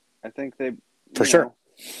 I think they – For sure.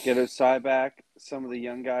 Get Osai back. Some of the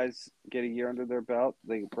young guys get a year under their belt.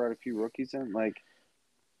 They brought a few rookies in.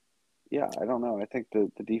 Yeah, I don't know. I think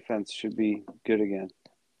the defense should be good again.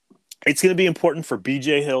 It's going to be important for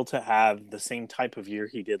BJ Hill to have the same type of year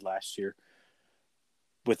he did last year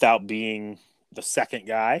without being the second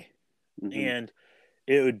guy. Mm-hmm. And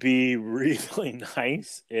it would be really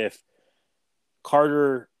nice if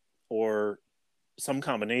Carter or some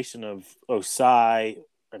combination of Osai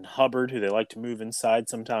and Hubbard, who they like to move inside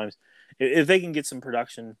sometimes, if they can get some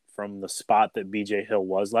production from the spot that BJ Hill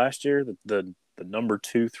was last year, the number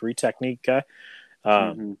 2-3 technique guy,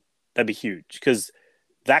 that'd be huge. Because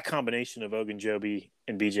that combination of Ogunjobi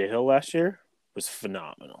and BJ Hill last year was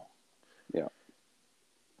phenomenal. Yeah.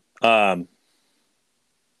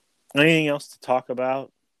 Anything else to talk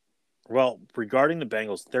about? Well, regarding the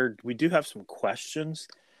Bengals, we do have some questions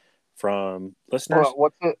from listeners.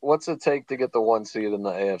 Well, what's it take to get the 1 seed in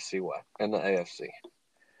the AFC West and the AFC?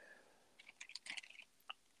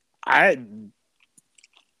 I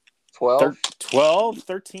 12? 12,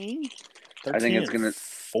 13? I think it's going to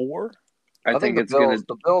 4. I think it's the going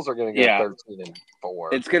to Bills are going to get 13 and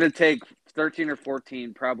 4. It's going to take 13 or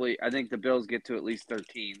 14 probably. I think the Bills get to at least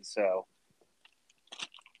 13, so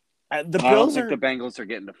The Bills I don't think the Bengals are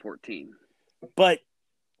getting to 14. But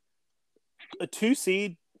a 2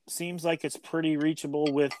 seed seems like it's pretty reachable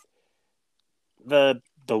with the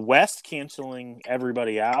West canceling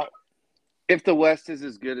everybody out. If the West is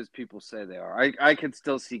as good as people say they are, I could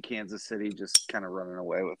still see Kansas City just kind of running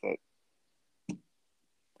away with it.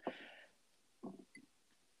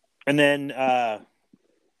 And then,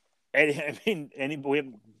 we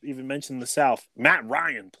haven't even mentioned the South. Matt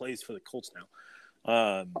Ryan plays for the Colts now.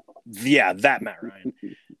 That Matt Ryan.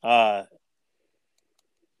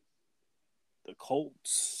 The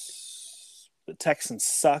Colts, the Texans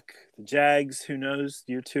suck. The Jags, who knows?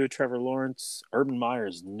 Year 2 of Trevor Lawrence. Urban Meyer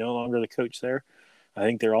is no longer the coach there. I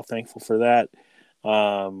think they're all thankful for that.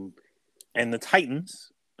 And the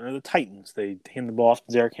Titans are the Titans. They hand the ball off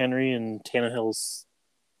to Derrick Henry and Tannehill's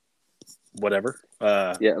whatever.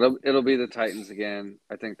 It'll be the Titans again.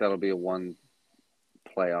 I think that'll be a 1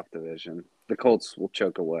 playoff division. The Colts will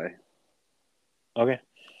choke away. Okay.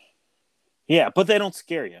 Yeah, but they don't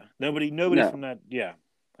scare you. Nobody No. from that. Yeah.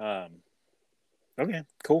 Okay,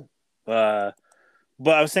 cool. But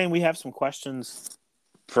I was saying we have some questions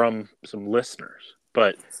from some listeners,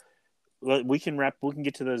 but we can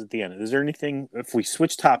get to those at the end. Is there anything, if we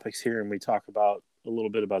switch topics here and we talk about a little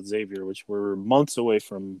bit about Xavier, which we're months away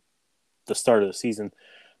from the start of the season,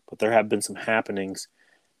 but there have been some happenings.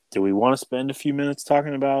 Do we want to spend a few minutes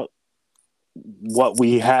talking about what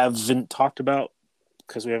we haven't talked about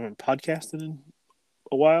because we haven't podcasted in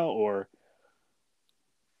a while, or?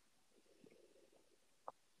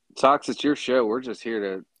 Sox, it's your show. We're just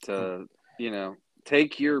here to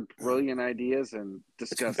take your brilliant ideas and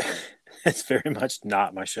discuss them. It's very much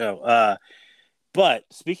not my show. But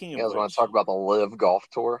speaking of, you guys want to talk about the Live Golf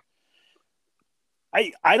Tour?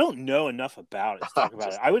 I don't know enough about it to talk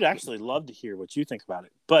about it. I would actually love to hear what you think about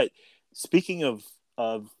it. But speaking of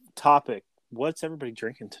topic, what's everybody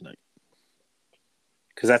drinking tonight?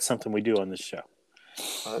 Because that's something we do on this show.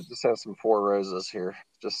 I just have some Four Roses here.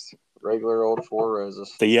 Just regular old Four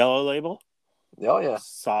Roses. The yellow label? Oh, yeah.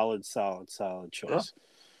 Solid choice. Yeah.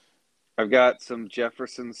 I've got some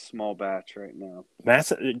Jefferson's small batch right now.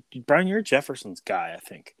 Brian, you're a Jefferson's guy, I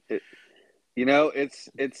think.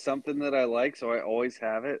 It's something that I like, so I always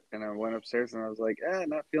have it. And I went upstairs and I was like,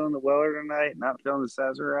 not feeling the Weller tonight, not feeling the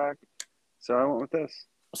Sazerac. So I went with this.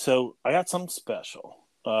 So I got something special.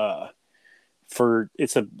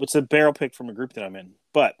 It's a barrel pick from a group that I'm in,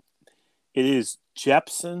 but it is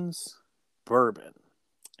Jeppson's bourbon.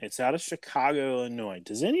 It's out of Chicago, Illinois.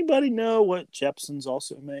 Does anybody know what Jeppson's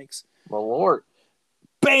also makes? Malort.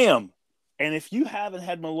 Bam! And if you haven't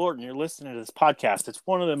had Malort and you're listening to this podcast, it's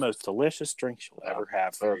one of the most delicious drinks you'll ever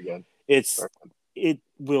have. Very good. It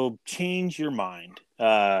will change your mind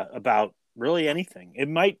about really anything. It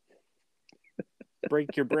might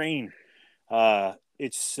break your brain.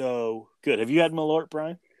 It's so good. Have you had Malort,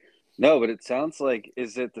 Brian? No, but it sounds like,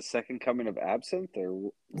 is it the second coming of absinthe or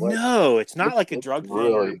what? No, it's not like a drug thing.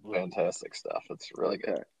 Really fantastic stuff. It's really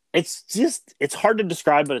good. It's hard to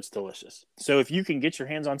describe, but it's delicious. So if you can get your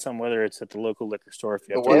hands on some, whether it's at the local liquor store, if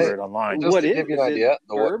you have to order it online. Just to give you an idea,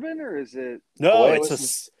 bourbon or is it? No,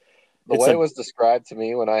 the way it was described to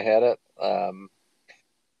me when I had it. I'm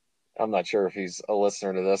not sure if he's a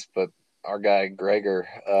listener to this, but our guy Gregor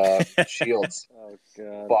Shields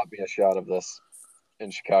bought me a shot of this in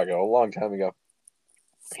Chicago a long time ago.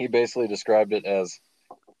 He basically described it as,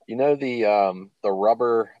 the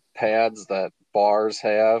rubber pads that bars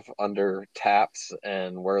have under taps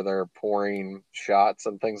and where they're pouring shots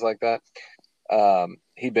and things like that.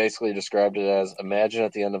 He basically described it as, imagine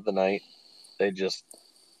at the end of the night, they just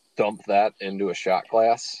dump that into a shot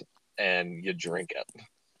glass and you drink it.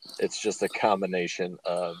 It's just a combination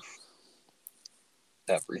of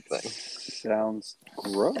everything. Sounds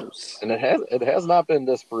gross. And it has not been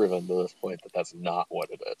disproven to this point that that's not what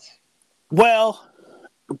it is. Well,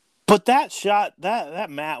 but that shot, that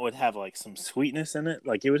mat would have like some sweetness in it.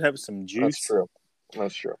 Like it would have some juice.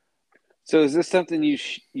 That's true. So is this something you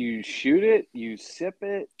shoot it, you sip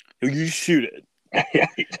it? You shoot it. Yeah,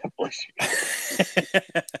 you definitely shoot.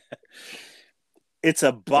 It's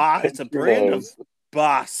a brand of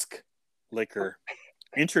Bosc liquor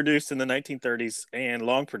introduced in the 1930s and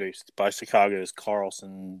long produced by Chicago's Carl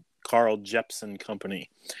Jeppson Company.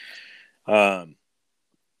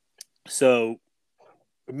 So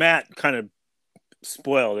Matt kind of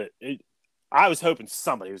spoiled it. I was hoping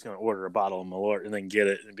somebody was going to order a bottle of Malort and then get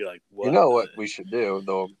it and be like, "What?" You know what we should do?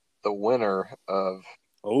 The winner of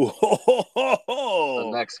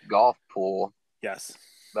the next golf pool. Yes.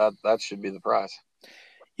 That should be the prize.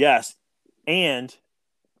 Yes. And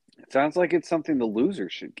it sounds like it's something the loser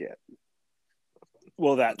should get.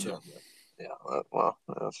 Well, that too. Yeah. Well,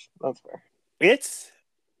 that's fair. It's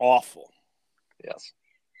awful. Yes.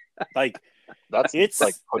 Like it's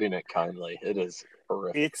like putting it kindly. It is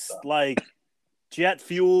horrific. It's stuff. Like jet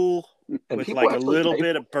fuel with like a little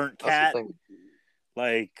bit of burnt cat.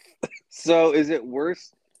 Like, so is it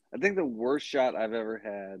worse? I think the worst shot I've ever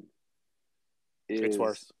had is it's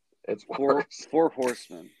worse. It's worse. Four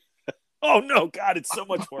Horsemen. Oh no, God! It's so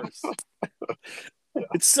much worse. Yeah.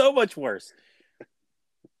 It's so much worse.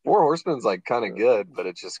 Four Horsemen's like kind of good, but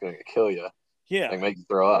it's just going to kill you. Yeah, like make you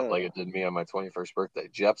throw up, like it did me on my 21st birthday.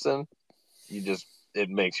 Jeppson, it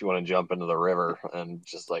makes you want to jump into the river and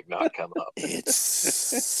just like not come up. It's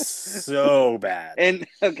so bad. And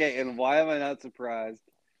why am I not surprised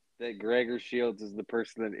that Gregor Shields is the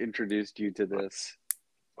person that introduced you to this?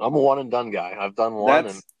 I'm a one and done guy. I've done one,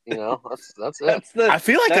 and that's it. I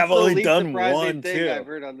feel like I've only done one thing too. I've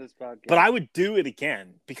heard on this podcast, but I would do it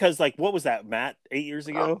again because, like, what was that, Matt? 8 years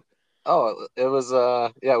ago? It was.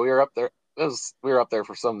 We were up there. We were up there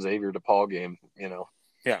for some Xavier DePaul game.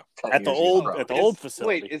 Yeah, at the old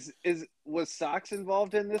facility. Wait, was Sox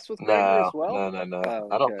involved in this with Gregor as well? No. Oh,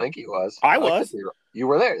 I don't think he was. I was. You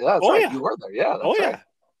were there. That's right. Yeah. You were there. Yeah. That's right.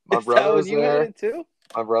 My brother was there too.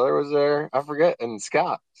 My brother was there. I forget. And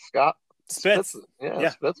Scott Spitz.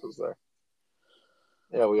 Spitz was there.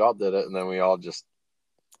 Yeah, we all did it, and then we all just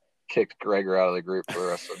kicked Gregor out of the group for the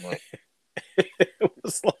rest of the night. It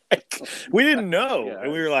was like we didn't know,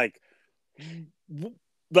 and we were like,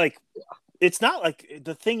 it's not like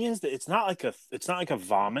the thing is that it's not like a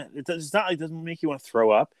vomit. It's not like it doesn't make you want to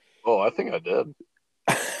throw up. Oh, I think I did.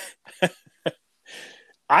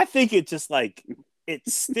 I think it just like it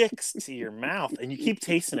sticks to your mouth, and you keep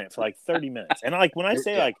tasting it for like 30 minutes. And like when I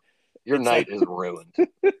say like your night is ruined,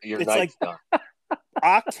 your night's done.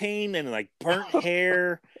 Octane and like burnt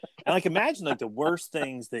hair, and like imagine like the worst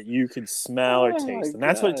things that you could smell or taste, and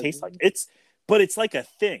that's what it tastes like. It's like a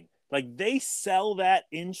thing. Like they sell that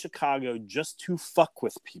in Chicago just to fuck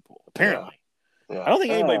with people. Apparently, I don't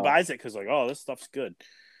think anybody buys it because like, oh, this stuff's good.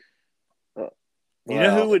 You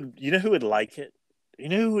know who would like it? You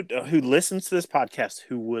know who listens to this podcast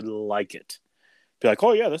who would like it? Be like,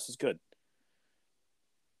 oh yeah, this is good.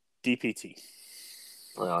 DPT.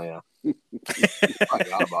 Well, yeah. I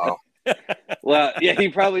got a bottle. Well, yeah, he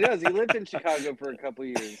probably does. He lived in Chicago for a couple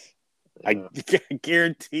years. I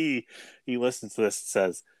guarantee he listens to this and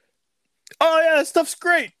says, oh yeah, that stuff's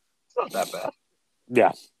great. It's not that bad.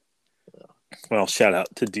 Yeah. Well, shout out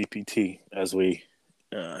to DPT as we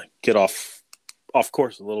get off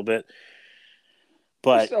course a little bit.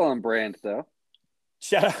 But we're still on brand though.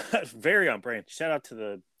 Shout out, very on brand. Shout out to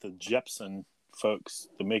the Jeppson folks,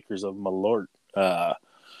 the makers of Malort.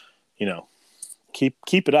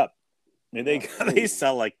 Keep it up. I mean, they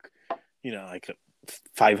sell like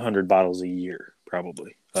 500 bottles a year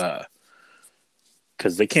probably,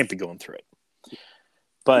 because they can't be going through it.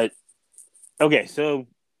 But okay, so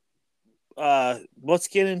let's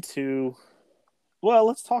get into. Well,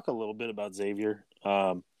 let's talk a little bit about Xavier.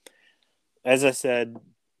 As I said,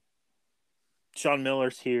 Sean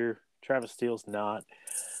Miller's here. Travis Steele's not.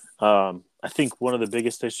 I think one of the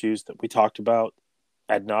biggest issues that we talked about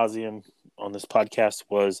ad nauseum on this podcast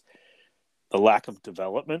was the lack of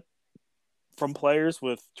development from players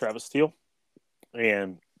with Travis Steele.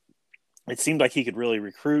 And it seemed like he could really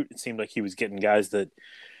recruit. It seemed like he was getting guys that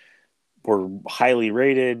were highly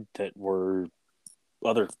rated, that were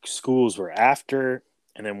other schools were after.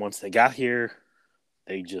 And then once they got here,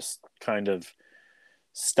 they just kind of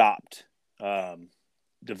stopped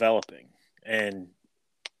developing. And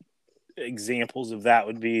examples of that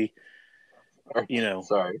would be,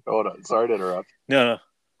 Sorry, hold on. Sorry to interrupt. No.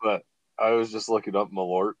 But I was just looking up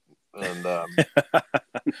Malort, and I'm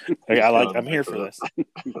here for this.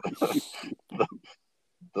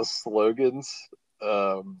 The slogans.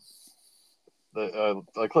 I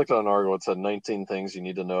clicked on an article. It said 19 things you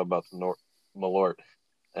need to know about the Malort,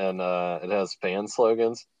 and it has fan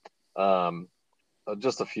slogans.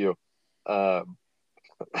 Just a few.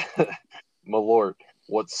 Malort,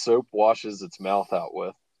 what soap washes its mouth out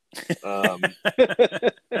with?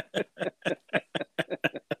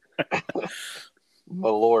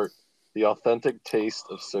 Malort, the authentic taste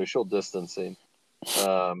of social distancing.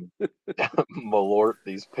 Malort,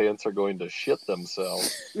 these pants are going to shit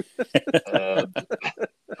themselves. And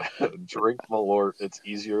drink Malort, it's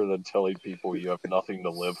easier than telling people you have nothing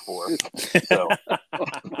to live for. So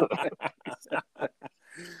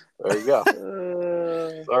there you go.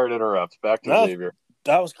 Sorry to interrupt. Back to Xavier.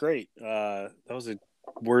 That was great. That was a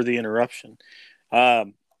worthy interruption. But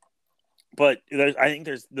I think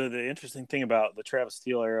there's the interesting thing about the Travis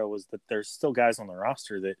Steele era was that there's still guys on the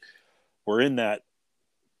roster that were in that,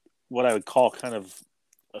 what I would call kind of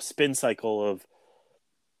a spin cycle of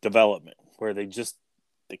development, where they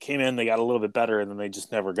came in, they got a little bit better, and then they just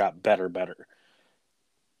never got better.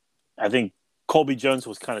 I think Colby Jones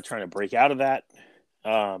was kind of trying to break out of that.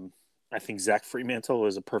 I think Zach Fremantle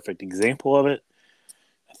is a perfect example of it.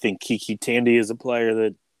 I think Kiki Tandy is a player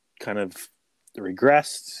that kind of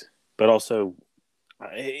regressed, but also,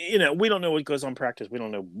 we don't know what goes on practice. We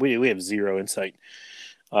don't know. We have zero insight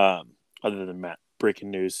other than Matt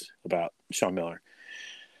breaking news about Sean Miller.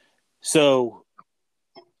 So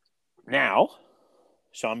now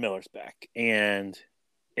Sean Miller's back. And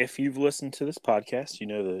if you've listened to this podcast, you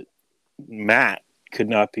know that Matt could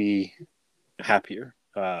not be happier.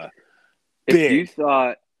 If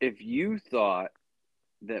you thought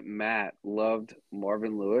that Matt loved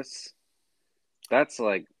Marvin Lewis, that's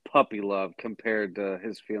like puppy love compared to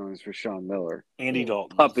his feelings for Sean Miller. Andy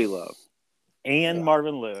Dalton. Puppy love. And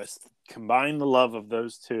Marvin Lewis. Combine the love of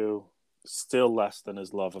those two, still less than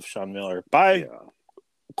his love of Sean Miller by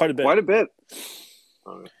quite a bit. Quite a bit.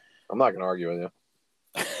 I'm not going to argue with you.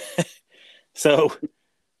 So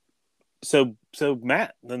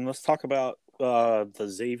Matt, then let's talk about the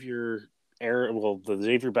Xavier era. Well, the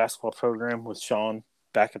Xavier basketball program with Sean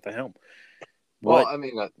back at the helm. Well, I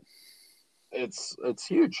mean, it's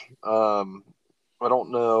huge. I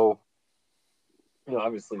don't know.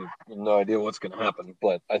 Obviously, no idea what's going to happen,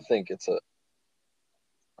 but I think it's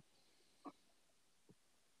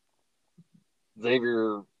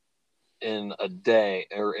Xavier in a day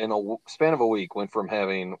or in a span of a week went from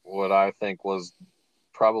having what I think was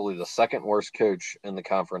probably the second worst coach in the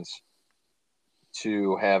conference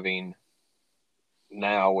to having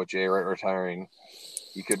now, with Jay Wright retiring,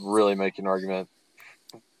 you could really make an argument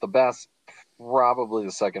the best, probably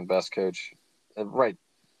the second best coach, right?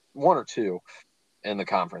 One or two in the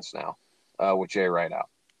conference now, with Jay Wright out.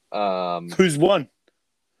 Who's one?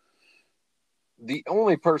 The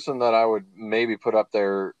only person that I would maybe put up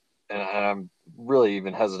there, and I'm really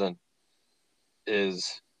even hesitant,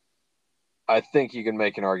 is I think you can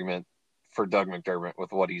make an argument for Doug McDermott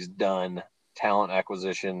with what he's done, talent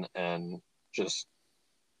acquisition, and just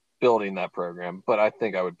building that program. But I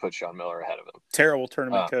think I would put Sean Miller ahead of him. Terrible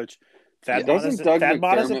tournament coach. Doesn't Doug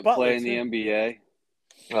McDermott play in the NBA?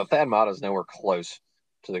 Thad Matta is nowhere close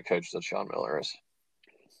to the coach that Sean Miller is.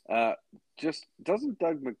 Doesn't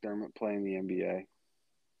Doug McDermott play in the NBA?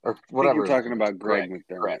 Or whatever. You're talking about Greg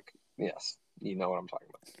McDermott. Greg. Yes, you know what I'm talking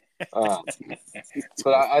about.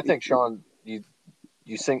 But I think Sean, you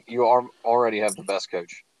think you already have the best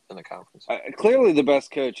coach in the conference. Clearly the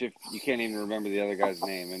best coach, if you can't even remember the other guy's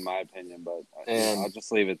name, in my opinion. But I'll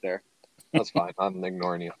just leave it there. That's fine. I'm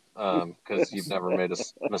ignoring you because you've never made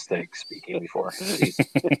a mistake speaking before.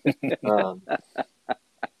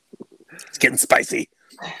 It's getting spicy.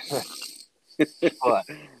 But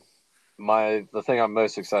the thing I'm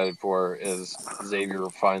most excited for is Xavier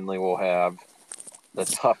finally will have the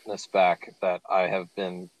toughness back that I have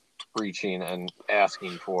been preaching and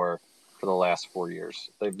asking for the last 4 years.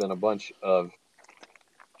 They've been a bunch of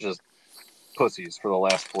just pussies for the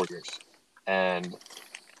last 4 years. And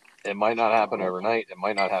it might not happen overnight. It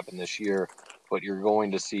might not happen this year, but you're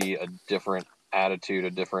going to see a different attitude,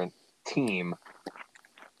 a different team,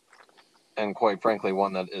 and quite frankly,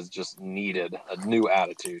 one that is just needed, a new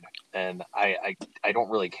attitude. And I don't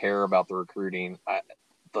really care about the recruiting.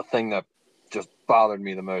 The thing that just bothered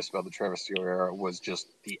me the most about the Travis Steele era was just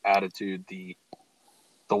the attitude, the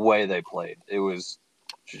the way they played. It was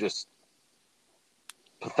just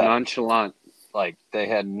pathetic. Nonchalant. Like, they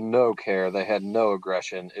had no care. They had no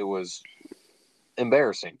aggression. It was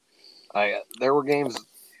embarrassing. There were games,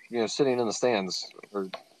 sitting in the stands, or,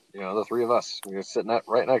 the three of us, we were sitting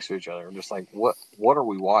right next to each other. We're just like, what are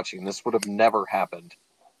we watching? This would have never happened,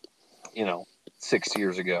 6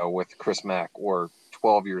 years ago with Chris Mack or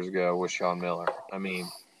 12 years ago with Sean Miller. I mean,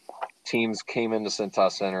 teams came into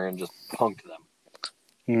Cintas Center and just punked them.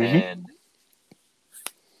 Mm-hmm. And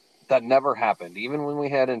that never happened. Even when we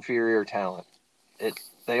had inferior talent,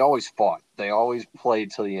 they always fought. They always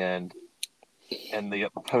played to the end, and the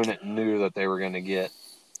opponent knew that they were going to get,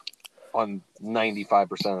 on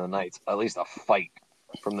 95% of the nights, at least a fight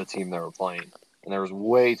from the team they were playing. And there was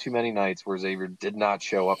way too many nights where Xavier did not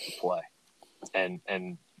show up to play.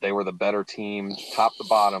 And they were the better team, top to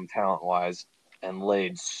bottom, talent-wise, and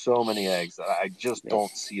laid so many eggs that I just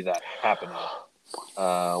don't see that happening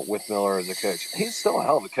with Miller as a coach. He's still a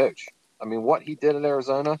hell of a coach. I mean, what he did at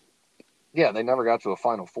Arizona, yeah, they never got to a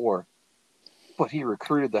Final Four, but he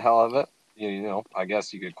recruited the hell out of it. I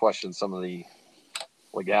guess you could question some of the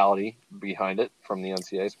legality behind it from the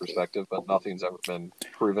NCAA's perspective, but nothing's ever been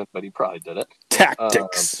proven, but he probably did it.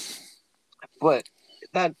 Tactics. But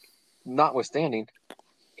that notwithstanding,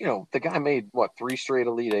 the guy made, 3 straight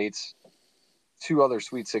Elite Eights, 2 other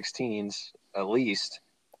Sweet 16s, at least,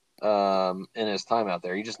 in his time out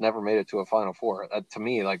there. He just never made it to a Final Four. To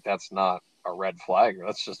me, that's not a red flag.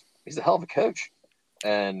 That's just, he's a hell of a coach.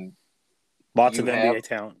 And lots of NBA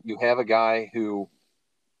talent. You have a guy who,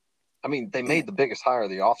 they made the biggest hire of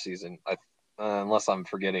the offseason, unless I'm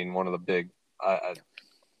forgetting one of the biggest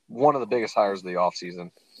hires of the offseason.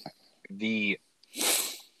 The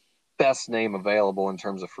best name available in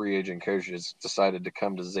terms of free agent coaches decided to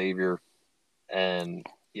come to Xavier. And,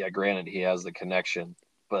 yeah, granted, he has the connection.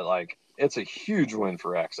 But, it's a huge win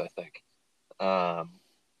for X, I think.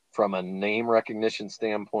 From a name recognition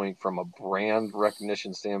standpoint, from a brand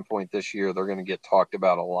recognition standpoint this year, they're going to get talked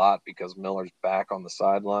about a lot because Miller's back on the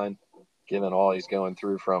sideline, given all he's going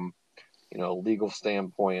through from, legal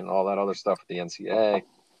standpoint and all that other stuff with the NCAA.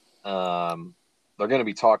 They're going to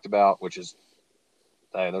be talked about, which is,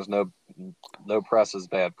 there's no press is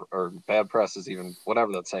bad, or bad press is even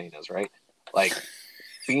whatever that saying is, right?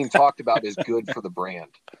 Being talked about is good for the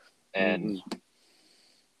brand. And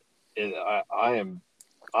I'm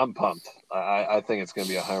pumped. I think it's going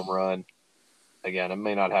to be a home run. Again, it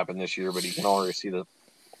may not happen this year, but you can already see the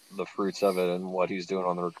fruits of it and what he's doing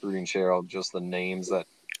on the recruiting trail. Just the names that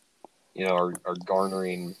are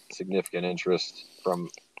garnering significant interest from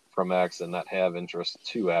X and that have interest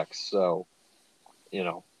to X. So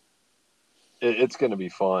it's going to be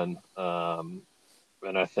fun,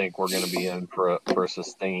 and I think we're going to be in for a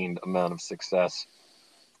sustained amount of success.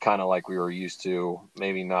 Kind of like we were used to,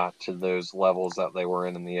 maybe not to those levels that they were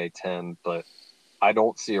in the A-10, but I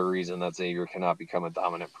don't see a reason that Xavier cannot become a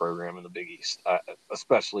dominant program in the Big East,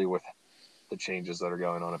 especially with the changes that are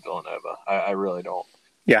going on at Villanova. I really don't.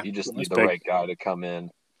 Yeah, you just need the right guy to come in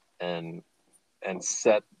and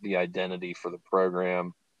set the identity for the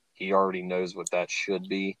program. He already knows what that should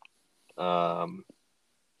be, because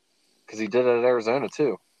he did it at Arizona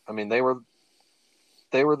too.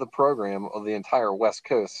 They were the program of the entire West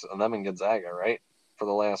Coast, and them and Gonzaga, right? For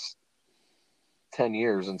the last 10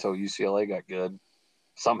 years until UCLA got good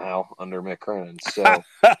somehow under Mick Cronin. So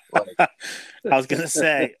I was going to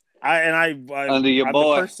say, I'm under your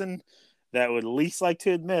boy. The person that would least like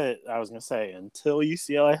to admit it. I was going to say, until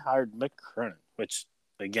UCLA hired Mick Cronin, which,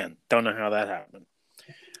 again, don't know how that happened.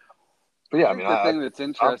 But yeah, the thing that's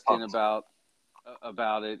interesting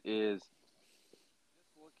about it is just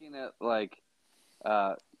looking at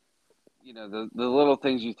the little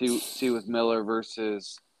things you see with Miller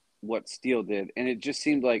versus what Steele did. And it just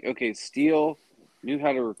seemed like, okay, Steele knew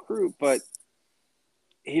how to recruit, but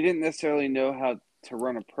he didn't necessarily know how to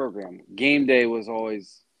run a program. Game day was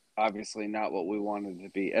always obviously not what we wanted it to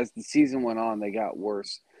be. As the season went on, they got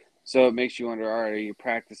worse. So it makes you wonder, all right, are you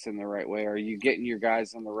practicing the right way? Are you getting your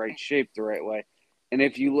guys in the right shape the right way? And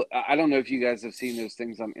if you look, I don't know if you guys have seen those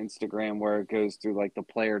things on Instagram where it goes through the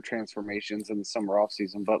player transformations in the summer off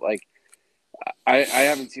season, but I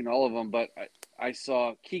haven't seen all of them, but I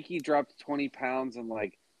saw Kiki dropped 20 pounds and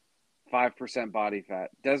 5% body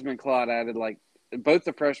fat. Desmond Claude added both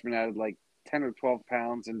the freshmen added 10 or 12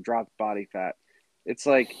 pounds and dropped body fat. It's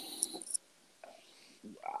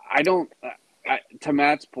to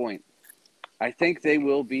Matt's point, I think they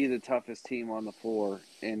will be the toughest team on the floor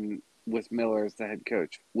with Miller as the head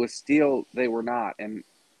coach. With Steele, they were not, and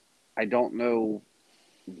I don't know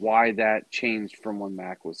why that changed from when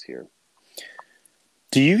Mac was here.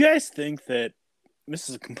 Do you guys think that this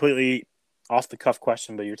is a completely off the cuff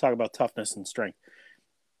question, but you're talking about toughness and strength.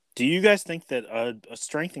 Do you guys think that a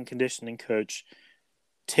strength and conditioning coach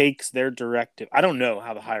takes their directive? I don't know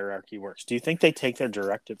how the hierarchy works. Do you think they take their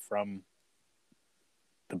directive from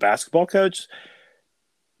the basketball coach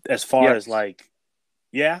as far as like,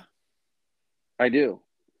 yeah? I do.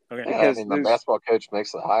 Okay. Yeah, I mean, the basketball coach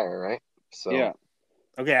makes the hire, right? So yeah.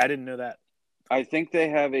 Okay, I didn't know that. I think they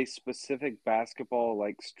have a specific basketball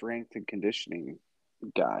like strength and conditioning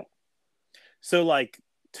guy. So, like,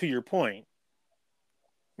 to your point,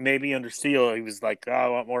 maybe under Steele, he was like, oh, I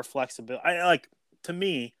want more flexibility. To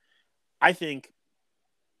me, I think,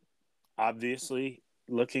 obviously,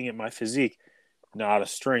 looking at my physique, not a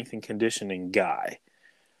strength and conditioning guy.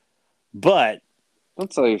 But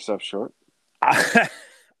don't sell yourself short.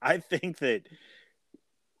 I think that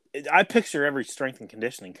I picture every strength and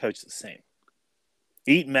conditioning coach the same.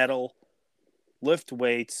 Eat metal, lift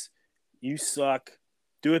weights, you suck,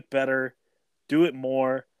 do it better, do it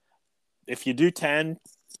more. If you do 10,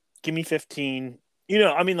 give me 15.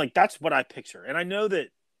 That's what I picture. And I know that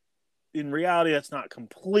in reality, that's not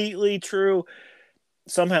completely true.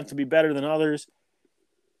 Some have to be better than others.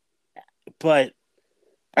 But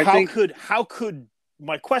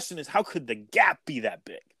my question is, how could the gap be that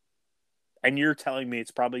big? And you're telling me it's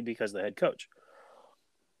probably because of the head coach.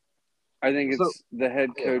 I think it's the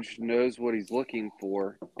head coach knows what he's looking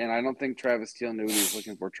for, and I don't think Travis Steele knew what he was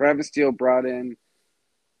looking for. Travis Steele brought in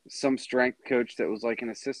some strength coach that was like an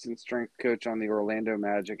assistant strength coach on the Orlando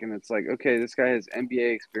Magic, and it's like, okay, this guy has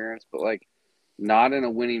NBA experience, but like not in a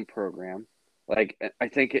winning program. Like, I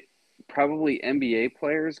think probably NBA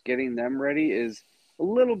players, getting them ready is a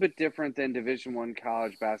little bit different than Division I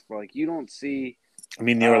college basketball. Like, you don't see. I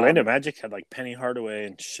mean, the Orlando Magic had like Penny Hardaway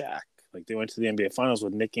and Shaq. Like, they went to the NBA Finals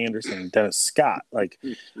with Nick Anderson and Dennis Scott. Like,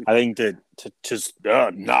 I think that to just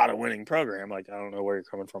not a winning program. Like, I don't know where you're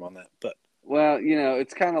coming from on that, but. Well,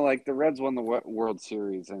 it's kind of like the Reds won the World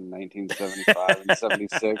Series in 1975 and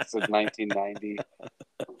 76 and 1990.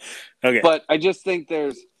 Okay. But I just think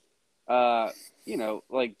there's,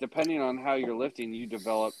 like, depending on how you're lifting, you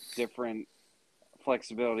develop different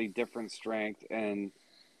flexibility, different strength, and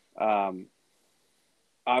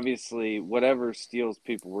obviously whatever Steele's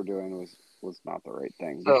people were doing was not the right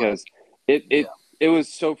thing, because it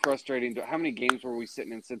was so frustrating. How many games were we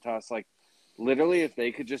sitting in Cintas like, literally, if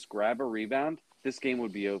they could just grab a rebound, this game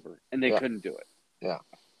would be over, and they couldn't do it. Yeah.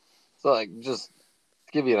 So, like, just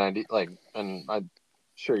to give you an idea, like, and I'm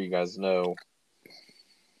sure you guys know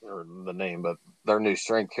or the name, but their new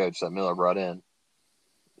strength coach that Miller brought in,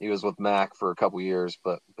 he was with Mac for a couple years,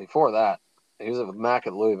 but before that, he was with Mac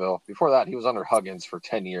at Louisville. Before that, he was under Huggins for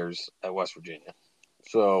 10 years at West Virginia.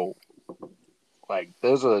 So, like,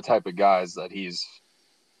 those are the type of guys that he's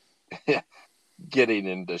getting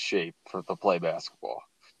into shape to play basketball.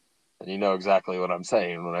 And you know exactly what I'm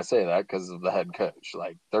saying when I say that, because of the head coach.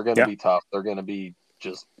 Like, they're going to be tough. They're going to be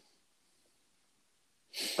just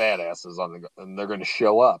badasses and they're going to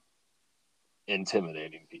show up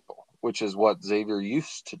intimidating people, which is what Xavier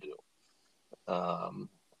used to do.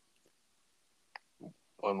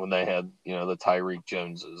 When they had, the Tyreek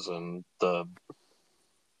Joneses and the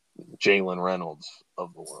Jalen Reynolds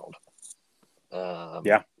of the world.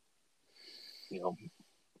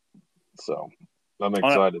 So I'm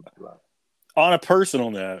excited for that. On a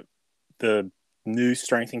personal note, the new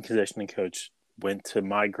strength and conditioning coach went to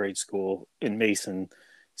my grade school in Mason,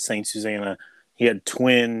 St. Susanna. He had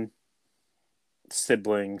twin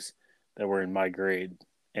siblings that were in my grade,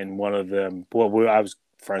 and one of them, I was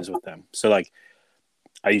friends with them. So, like,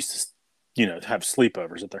 I used to, have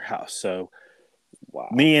sleepovers at their house. So,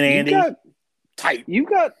 me and Andy, tight. You've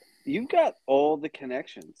got all the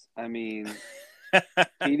connections. I mean,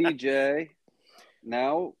 PDJ.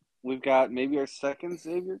 Now we've got maybe our second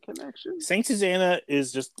Xavier connection. St. Susanna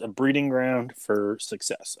is just a breeding ground for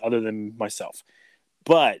success, other than myself.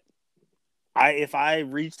 But if I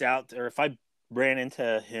reached out, or if I ran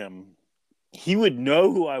into him, he would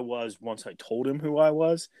know who I was once I told him who I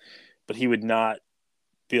was, but he would not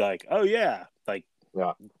be like, oh, yeah, like,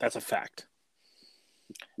 that's a fact.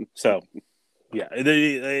 So, yeah,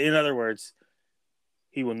 in other words,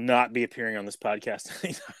 he will not be appearing on this podcast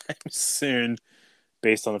anytime soon,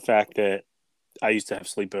 based on the fact that I used to have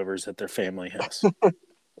sleepovers at their family house.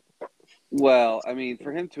 Well, I mean,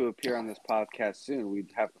 for him to appear on this podcast soon,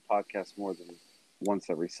 we'd have to podcast more than once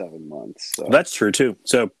every 7 months. So. That's true, too.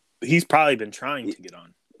 So he's probably been trying to get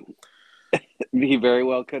on. He very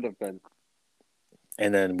well could have been.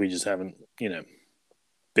 And then we just haven't,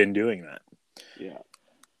 been doing that. Yeah.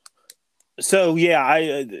 So, yeah,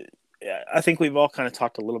 I think we've all kind of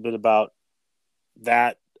talked a little bit about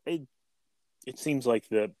that. it seems like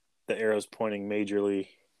the arrow's pointing majorly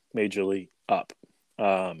up.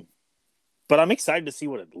 But I'm excited to see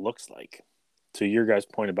what it looks like. To your guys'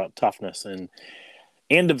 point about toughness and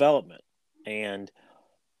development, and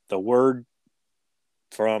the word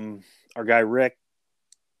from our guy Rick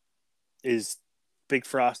is Big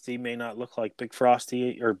Frosty may not look like Big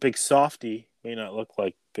Frosty, or Big Softy may not look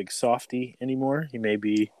like Big Softy anymore. He may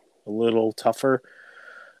be a little tougher.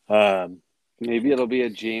 Maybe it'll be a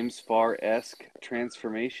James Farr-esque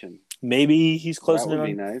transformation. Maybe he's closing in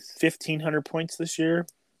on nice. 1,500 points this year,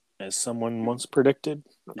 as someone once predicted,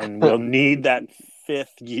 and we'll need that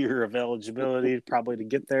 5th year of eligibility probably to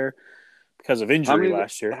get there because of injury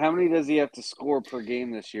last year. How many does he have to score per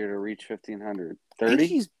game this year to reach 1,500? 30? I think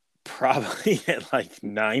he's probably at like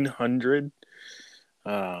 900.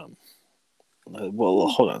 Well,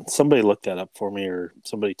 hold on. Somebody look that up for me, or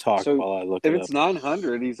somebody talk while I look it up. If it's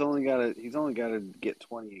 900, he's only got to get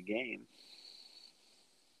 20 a game.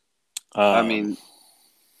 I mean,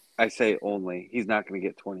 I say only. He's not going to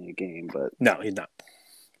get 20 a game, but no, he's not.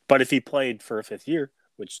 But if he played for a 5th year,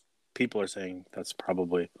 which people are saying that's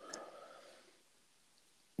probably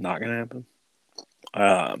not going to happen.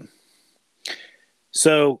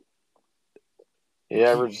 So he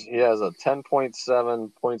has a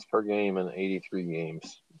 10.7 points per game in 83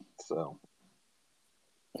 games. So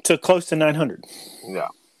close to 900. Yeah.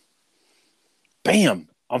 Bam!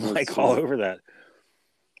 I'm like all over that.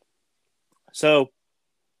 So,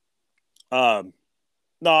 no,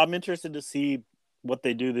 I'm interested to see what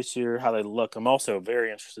they do this year, how they look. I'm also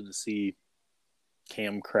very interested to see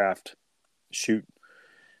Cam Kraft shoot.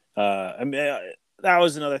 I mean, that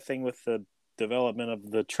was another thing with the development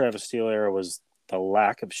of the Travis Steele era, was the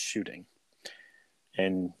lack of shooting.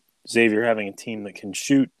 And Xavier having a team that can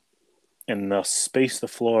shoot and thus space the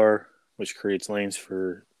floor, which creates lanes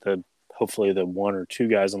for hopefully the 1 or 2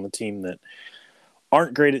 guys on the team that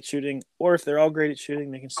aren't great at shooting, or if they're all great at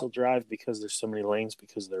shooting, they can still drive because there's so many lanes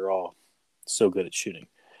because they're all so good at shooting.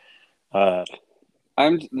 The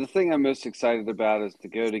thing I'm most excited about is to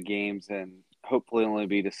go to games and hopefully only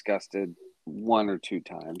be disgusted 1 or 2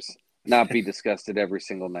 times, not be disgusted every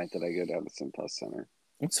single night that I go down to Cintas Center.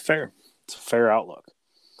 It's fair. It's a fair outlook.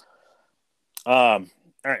 All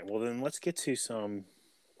right. Well, then let's get to some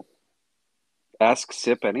Ask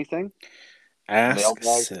Sip anything.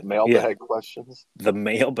 Mailbag questions. The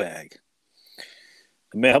mailbag.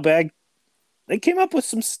 They came up with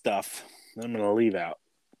some stuff that I'm going to leave out.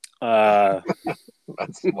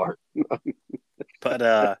 That's smart.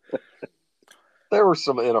 But there were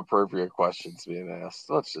some inappropriate questions being asked.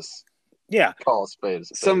 Let's just call a spade a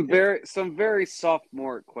spade. Some very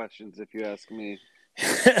sophomore questions, if you ask me.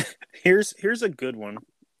 Here's a good one.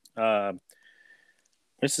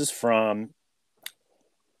 This is from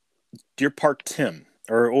Deer Park Tim,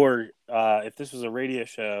 or if this was a radio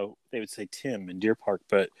show, they would say Tim in Deer Park,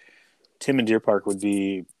 but Tim in Deer Park would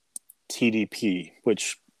be TDP,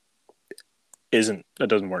 which doesn't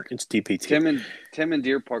work. It's DPT. Tim in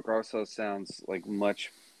Deer Park also sounds like much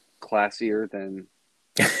classier than.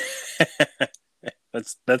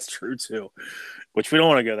 That's true too, which we don't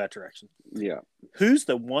want to go that direction. Yeah. Who's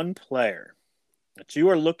the one player that you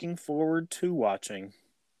are looking forward to watching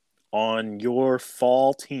on your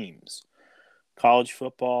fall teams? College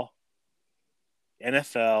football,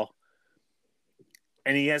 NFL,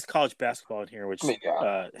 and he has college basketball in here, which,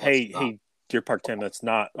 hey, Deer Park Tim, that's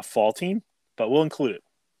not a fall team, but we'll include it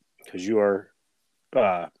because you are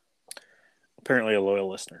apparently a loyal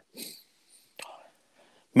listener.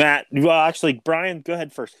 Matt, well, actually, Brian, go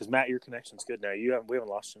ahead first because, Matt, your connection's good now. We haven't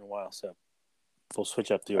lost you in a while, so we'll switch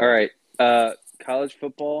up the order. All right. College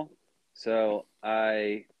football. So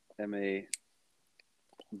I am a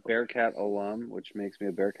Bearcat alum, which makes me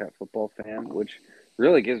a Bearcat football fan, which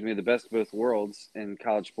really gives me the best of both worlds in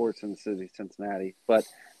college sports in the city of Cincinnati. But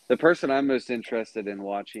the person I'm most interested in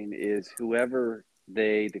watching is whoever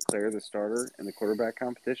they declare the starter in the quarterback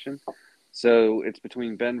competition. So it's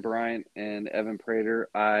between Ben Bryant and Evan Prater.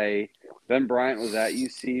 Ben Bryant was at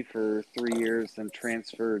UC for 3 years, then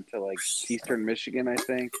transferred to Eastern Michigan, I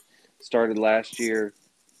think. Started last year.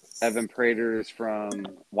 Evan Prater is from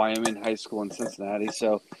Wyoming High School in Cincinnati.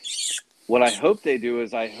 So what I hope they do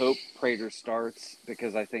is I hope Prater starts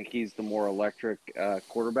because I think he's the more electric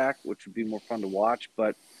quarterback, which would be more fun to watch.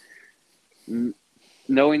 But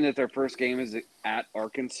knowing that their first game is at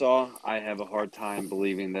Arkansas, I have a hard time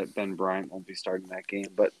believing that Ben Bryant won't be starting that game.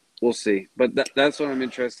 But we'll see. But that's what I'm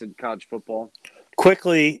interested in, college football.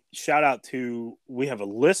 Quickly, shout out to we have a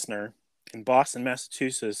listener in Boston,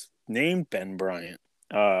 Massachusetts named Ben Bryant.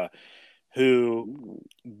 Who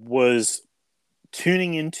was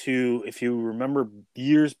tuning into, if you remember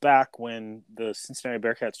years back when the Cincinnati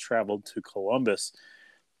Bearcats traveled to Columbus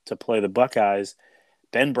to play the Buckeyes,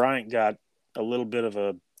 Ben Bryant got a little bit of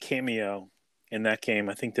a cameo in that game.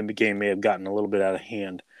 I think the game may have gotten a little bit out of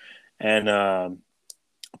hand. And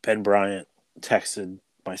Ben Bryant texted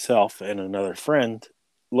myself and another friend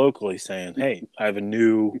locally saying, hey, I have a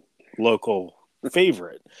new local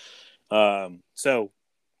favorite. So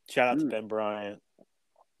shout out to Ben Bryant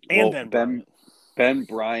and Ben Bryant. Ben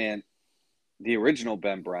Bryant, the original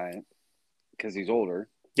Ben Bryant, because he's older.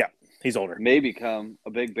 Yeah, he's older. May become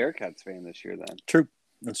a big Bearcats fan this year then. True.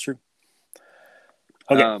 That's true.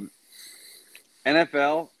 Okay.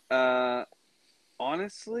 NFL,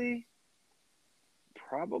 honestly,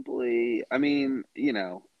 probably, I mean, you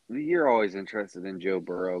know, you're always interested in Joe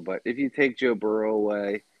Burrow, but if you take Joe Burrow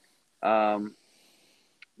away, probably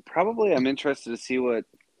I'm interested to see what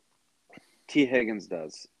T. Higgins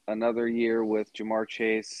does. Another year with Jamar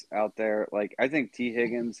Chase out there. Like, I think T.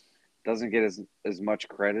 Higgins doesn't get as much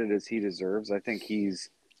credit as he deserves. I think he's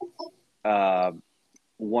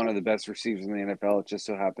one of the best receivers in the NFL. It just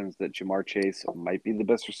so happens that Jamar Chase might be the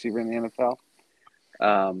best receiver in the NFL.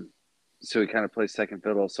 So he kind of plays second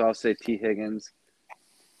fiddle. So I'll say T. Higgins.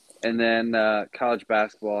 And then college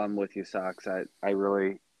basketball, I'm with you, Sox. I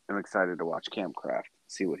really am excited to watch Cam Kraft,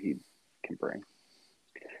 see what he can bring.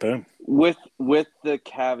 Boom. With the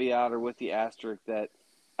caveat or with the asterisk that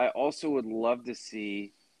I also would love to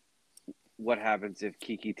see what happens if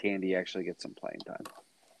Kiki Tandy actually gets some playing time.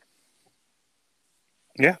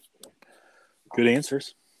 Yeah. Good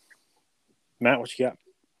answers. Matt, what you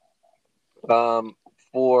got?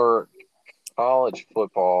 For college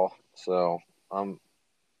football, so I'm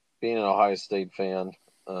being an Ohio State fan.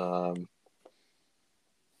 I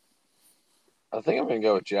think I'm going to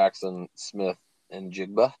go with Jackson Smith and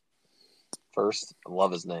Jigba first. I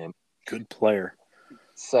love his name. Good player.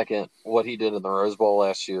 Second, what he did in the Rose Bowl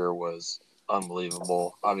last year was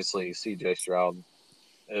unbelievable. Obviously, C.J. Stroud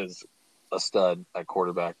is a stud at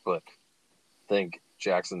quarterback, but I think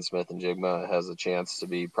Jackson Smith and Jigba has a chance to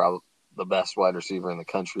be probably the best wide receiver in the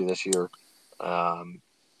country this year.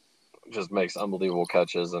 Just makes unbelievable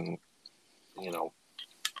catches, and, you know,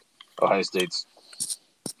 Ohio State's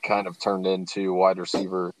kind of turned into wide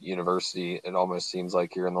receiver university. It almost seems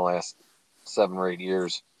like here in the last 7 or 8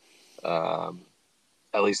 years,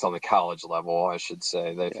 at least on the college level, I should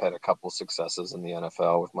say. They've had a couple successes in the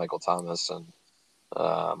NFL with Michael Thomas and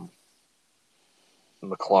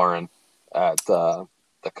McLaurin at the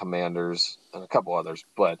Commanders and a couple others.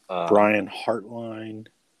 But Brian Hartline.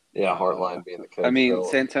 Yeah, Hartline being the coach. I mean,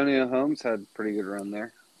 Santonio Holmes had a pretty good run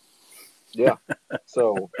there. Yeah.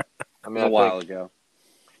 So, I mean, a while ago.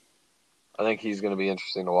 I think he's going to be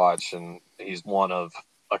interesting to watch, and he's one of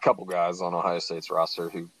a couple guys on Ohio State's roster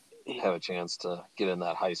who have a chance to get in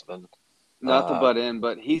that Heisman. Not to butt in,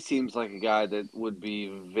 but he seems like a guy that would be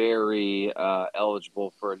very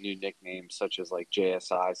eligible for a new nickname, such as like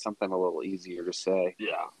JSI, something a little easier to say.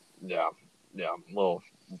 Yeah,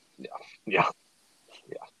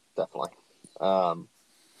 definitely.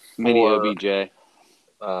 Mini OBJ.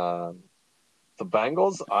 The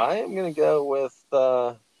Bengals, I am going to go with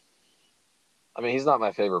I mean, he's not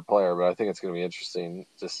my favorite player, but I think it's going to be interesting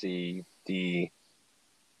to see the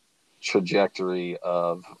trajectory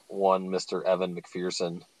of one Mr. Evan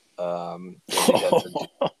McPherson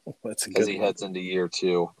as he heads into year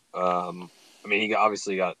 2. I mean, he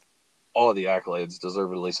obviously got all of the accolades,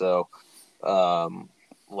 deservedly so,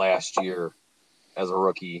 last year as a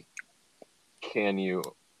rookie. Can you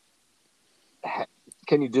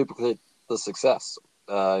duplicate the success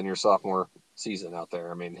in your sophomore season out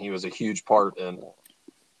there? I mean, he was a huge part, and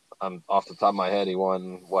off the top of my head, he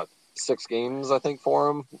won 6 games, I think,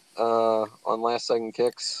 for him on last second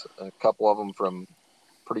kicks. A couple of them from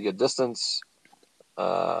pretty good distance.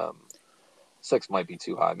 6 might be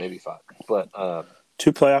too high, maybe 5. But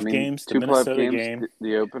 2 playoff games, the Minnesota game,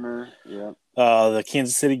 the opener, yeah. The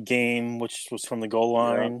Kansas City game, which was from the goal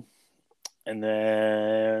line, and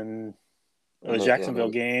then the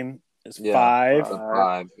Jacksonville game is 5.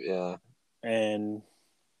 5, yeah. And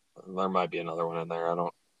there might be another one in there. I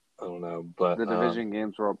don't know, but the division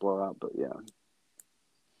games were all blowout. But yeah,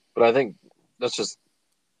 but I think that's just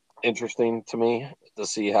interesting to me to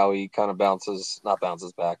see how he kind of not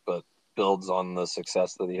bounces back, but builds on the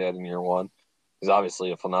success that he had in year 1. He's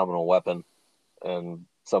obviously a phenomenal weapon, and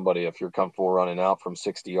somebody, if you're comfortable running out from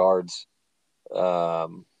 60 yards,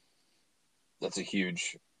 that's a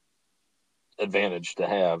huge advantage to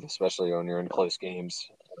have, especially when you're in close games,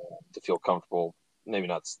 to feel comfortable. Maybe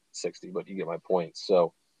not 60, but you get my point.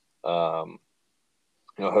 So,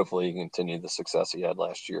 hopefully he can continue the success he had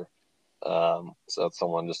last year. So that's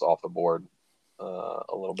someone just off the board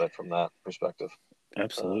a little bit from that perspective.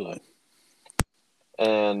 Absolutely.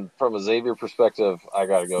 And from a Xavier perspective, I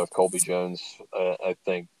got to go with Colby Jones. I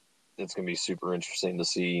think it's going to be super interesting to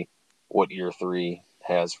see what year 3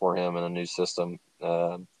 has for him in a new system.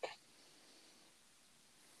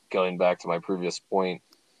 Going back to my previous point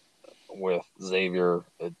with Xavier,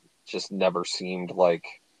 it just never seemed like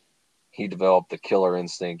he developed the killer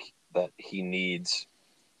instinct that he needs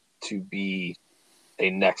to be a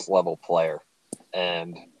next level player.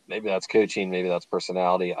 And maybe that's coaching, maybe that's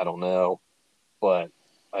personality, I don't know. But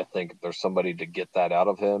I think if there's somebody to get that out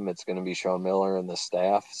of him, it's going to be Sean Miller and the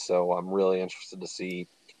staff. So I'm really interested to see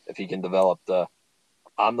if he can develop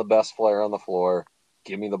I'm the best player on the floor,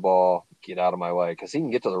 give me the ball, get out of my way, because he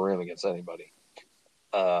can get to the rim against anybody.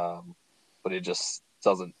 But it just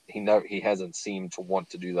doesn't. He hasn't seemed to want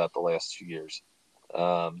to do that the last 2 years.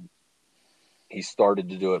 He started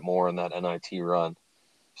to do it more in that NIT run.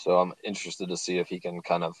 So I'm interested to see if he can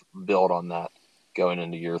kind of build on that going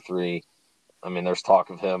into year 3. I mean, there's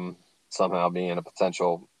talk of him somehow being a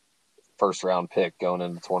potential first-round pick going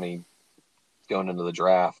into the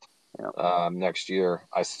draft next year.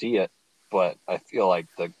 I see it, but I feel like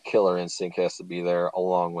the killer instinct has to be there,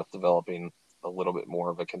 along with developing a little bit more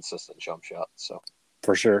of a consistent jump shot. So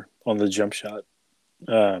for sure on the jump shot.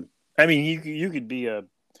 I mean, you could be a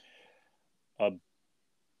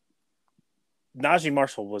Najee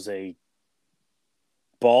Marshall was a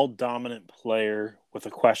ball dominant player with a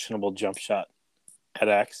questionable jump shot at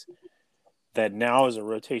X that now is a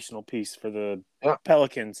rotational piece for the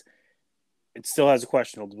Pelicans. It still has a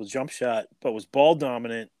questionable jump shot, but was ball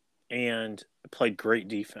dominant and played great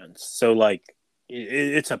defense. So, like,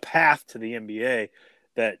 it's a path to the NBA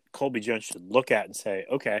that Colby Jones should look at and say,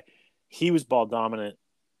 okay, he was ball dominant.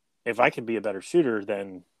 If I can be a better shooter,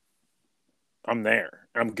 then I'm there.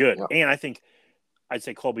 I'm good. Yeah. And I think I'd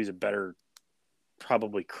say Colby's a better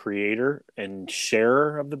probably creator and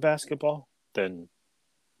sharer of the basketball than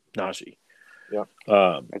Najee. Yeah.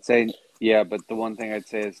 I'd say, yeah, but the one thing I'd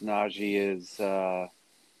say is Najee is,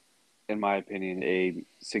 in my opinion, a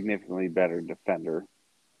significantly better defender.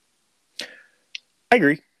 I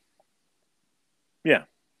agree. Yeah,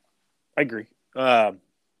 I agree.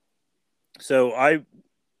 So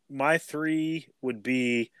my 3 would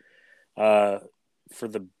be for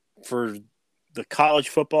the college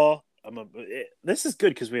football. This is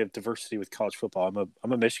good because we have diversity with college football.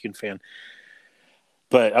 I'm a Michigan fan,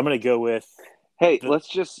 but I'm going to go with. Hey, let's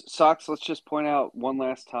just point out one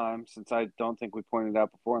last time, since I don't think we pointed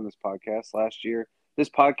out before on this podcast last year. This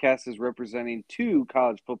podcast is representing 2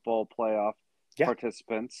 college football playoff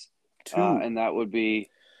participants, and that would be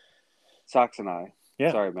Sox and I.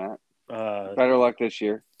 Yeah. Sorry, Matt. Better luck this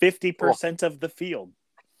year. 50% of the field.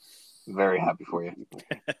 Very happy for you.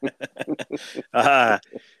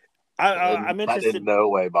 I'm interested. That in no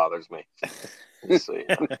way bothers me. Let's see.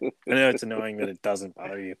 I know it's annoying that it doesn't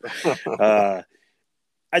bother you.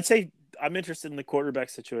 I'd say I'm interested in the quarterback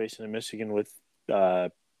situation in Michigan with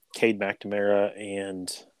Cade McNamara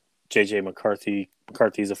and J.J. McCarthy.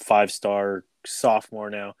 McCarthy's a 5-star sophomore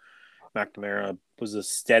now. McNamara was a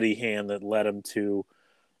steady hand that led him to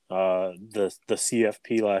the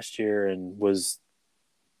CFP last year and was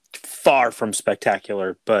far from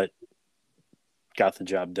spectacular, but got the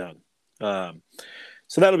job done.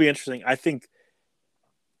 So that'll be interesting. I think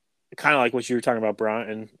kind of like what you were talking about,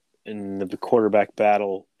 Brian, in the quarterback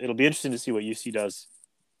battle, it'll be interesting to see what UC does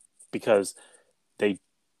because it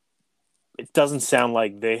doesn't sound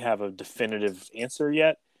like they have a definitive answer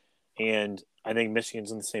yet. And I think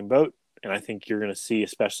Michigan's in the same boat. And I think you're going to see,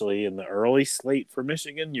 especially in the early slate for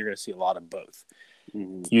Michigan, you're going to see a lot of both.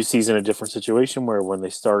 Mm-hmm. UC's in a different situation where when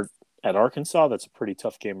they start at Arkansas, that's a pretty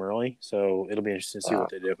tough game early. So it'll be interesting to see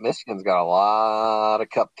what they do. Michigan's got a lot of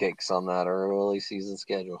cupcakes on that early season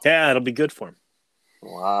schedule. Yeah, it'll be good for them. A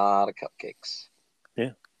lot of cupcakes.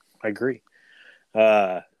 Yeah, I agree.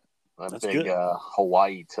 That big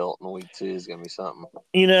Hawaii tilt in week 2 is going to be something.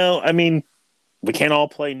 I mean, we can't all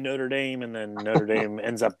play Notre Dame, and then Notre Dame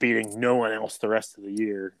ends up beating no one else the rest of the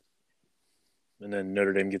year. And then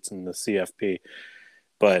Notre Dame gets in the CFP.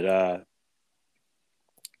 But,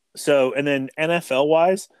 and then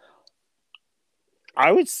NFL-wise,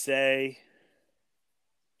 I would say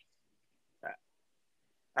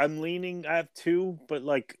I'm leaning – I have 2, but,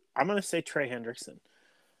 I'm going to say Trey Hendrickson.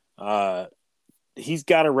 He's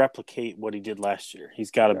got to replicate what he did last year.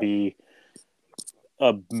 He's got to be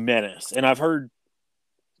a menace. And I've heard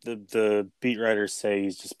the beat writers say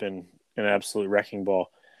he's just been an absolute wrecking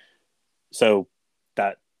ball. So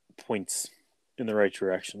that points in the right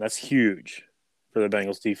direction. That's huge for the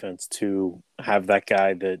Bengals defense to have that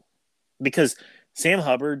guy that because Sam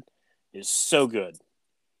Hubbard is so good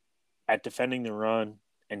at defending the run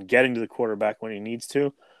and getting to the quarterback when he needs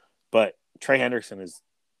to, but Trey Hendrickson is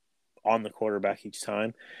on the quarterback each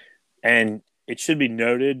time. And it should be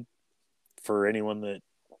noted for anyone that,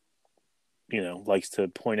 likes to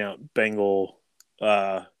point out Bengal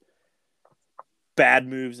bad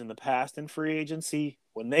moves in the past in free agency.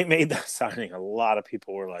 When they made that signing, a lot of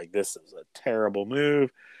people were like, this is a terrible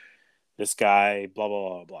move. This guy, blah, blah,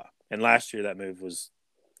 blah, blah. And last year that move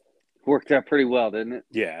worked out pretty well, didn't it?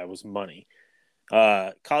 Yeah, it was money.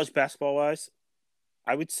 College basketball-wise,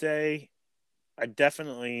 I would say I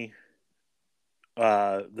definitely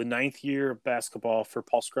the 9th year of basketball for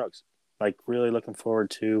Paul Scruggs. Like, really looking forward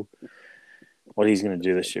to what he's going to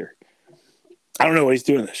do this year. I don't know what he's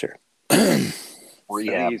doing this year.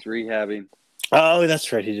 Rehab. He's rehabbing. Oh,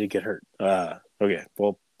 that's right. He did get hurt. Okay.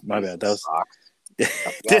 Well, my bad. That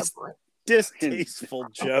was distasteful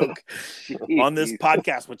joke on this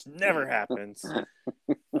podcast, which never happens.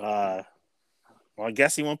 Well, I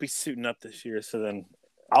guess he won't be suiting up this year. So then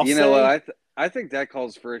know what? I think that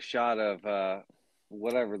calls for a shot of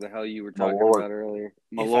whatever the hell you were talking about earlier.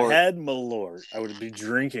 Malort. If I had Malort, I would be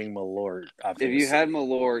drinking Malort. Obviously. If you had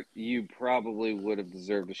Malort, you probably would have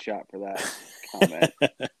deserved a shot for that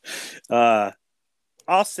comment.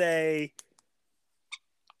 I'll say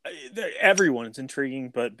everyone's intriguing,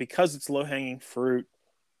 but because it's low-hanging fruit,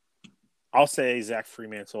 I'll say Zach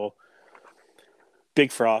Fremantle,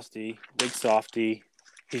 big frosty, big softy.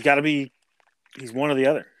 He's one or the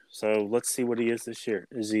other. So let's see what he is this year.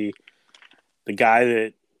 Is he the guy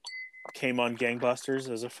that came on gangbusters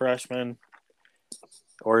as a freshman,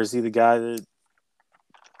 or is he the guy that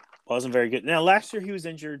wasn't very good? Now, last year he was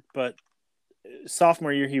injured, but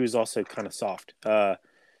sophomore year he was also kind of soft.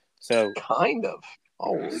 So kind of.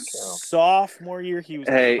 Holy cow. Sophomore year he was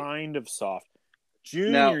kind of soft.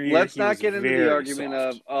 Junior year, let's not get into the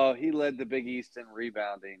argument of he led the Big East in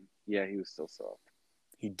rebounding. Yeah, he was still soft.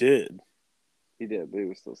 He did, but he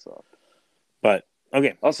was still soft. But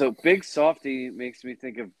okay. Also, Big Softy makes me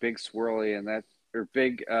think of Big Swirly, or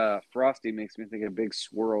Big Frosty makes me think of Big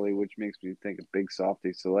Swirly, which makes me think of Big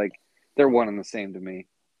Softy. So, like, they're one and the same to me.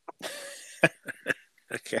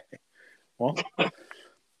 Okay. Well,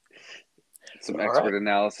 some expert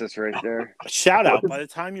analysis right there. Shout out. By the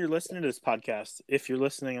time you're listening to this podcast, if you're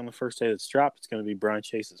listening on the first day that's dropped, it's going to be Brian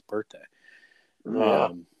Chase's birthday. Yeah.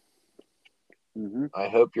 I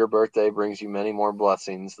hope your birthday brings you many more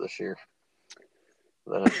blessings this year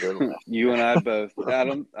than it did last year. You and I both. I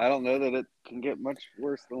don't know that it can get much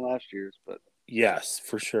worse than last year's, but yes,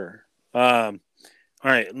 for sure. All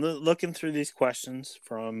right, looking through these questions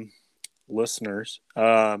from listeners.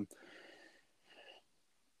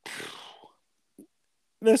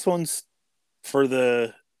 This one's for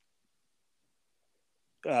the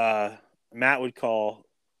Matt would call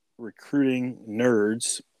recruiting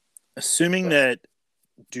nerds. Assuming that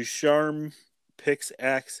Ducharme picks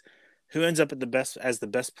X, who ends up as the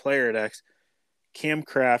best player at X? Cam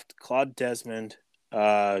Kraft, Claude Desmond,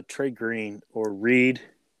 Trey Green, or Reed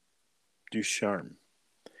Ducharme?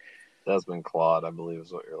 Desmond Claude, I believe,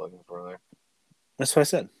 is what you're looking for there. That's what I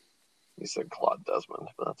said. You said Claude Desmond,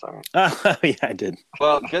 but that's all right. Oh, yeah, I did.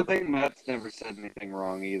 Well, good thing Matt's never said anything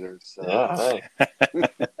wrong either. So. Yeah, hey.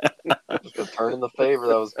 Just returning the favor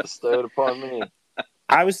that was bestowed upon me.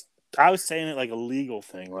 I was saying it like a legal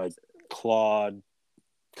thing, like Claude,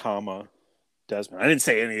 Desmond. I didn't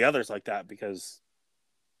say any others like that because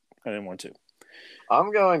I didn't want to.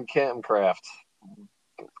 I'm going Cam Kraft.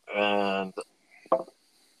 And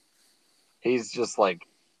he's just like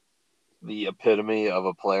the epitome of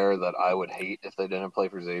a player that I would hate if they didn't play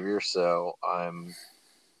for Xavier. So I'm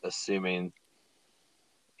assuming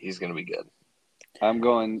he's going to be good. I'm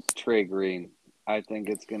going Trey Green. I think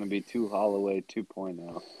it's going to be 2 Holloway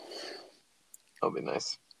 2.0. That'll be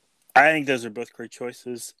nice. I think those are both great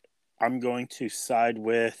choices. I'm going to side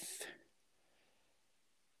with.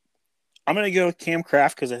 I'm going to go with Cam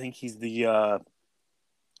Kraft because I think he's the. I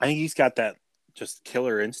think he's got that just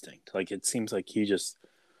killer instinct. Like, it seems like he just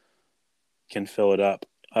can fill it up.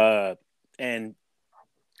 And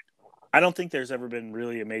I don't think there's ever been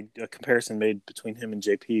really a comparison made between him and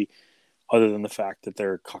JP, other than the fact that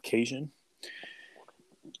they're Caucasian.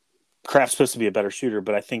 Kraft's supposed to be a better shooter,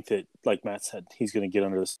 but I think that, like Matt said, he's going to get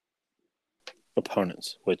under his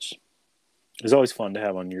opponents, which is always fun to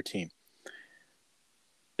have on your team.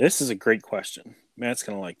 This is a great question. Matt's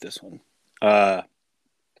going to like this one.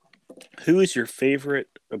 Who is your favorite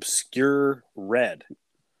obscure Red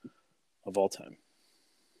of all time?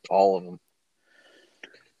 All of them.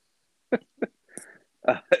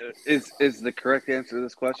 Is the correct answer to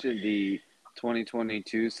this question the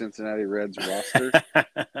 2022 Cincinnati Reds roster.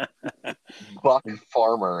 Buck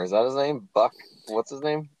Farmer. Is that his name? Buck. What's his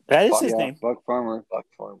name? That is Buck? his name. Buck Farmer. Buck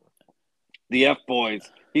Farmer. The F Boys.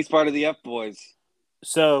 He's part of the F Boys.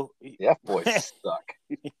 So The F Boys suck.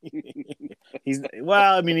 he's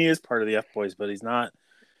well. I mean, he is part of the F Boys, but he's not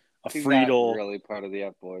a He's Friedel not really part of the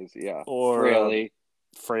F Boys. Yeah. or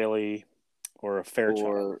Fraley or a Fairchild.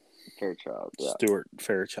 Or Fairchild. Yeah. Stuart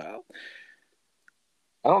Fairchild.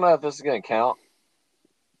 I don't know if this is going to count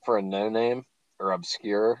for a no name or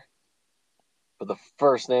obscure, but the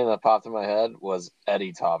first name that popped in my head was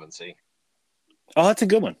Eddie Taubensee. Oh, that's a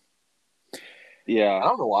good one. Yeah. I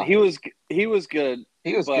don't know why. He was good. He was good,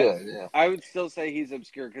 yeah. I would still say he's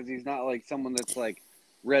obscure because he's not like someone that's like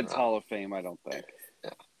Reds Hall of Fame, I don't think.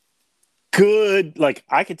 Good. Like,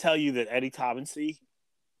 I could tell you that Eddie Taubensee,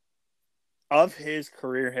 of his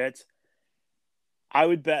career hits, I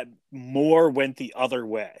would bet more went the other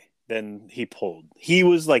way than he pulled. He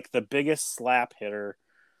was like the biggest slap hitter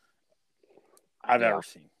I've ever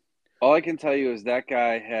seen. All I can tell you is that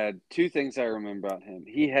guy had two things I remember about him.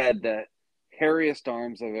 He had the hairiest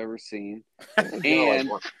arms I've ever seen. And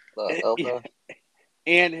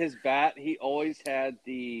and his bat, he always had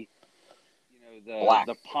the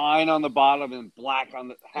the pine on the bottom and black on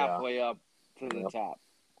the halfway up to the top.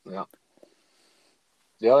 Yeah.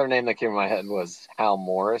 The other name that came to my head was Hal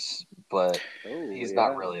Morris, but he's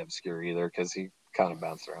not really obscure either because he kind of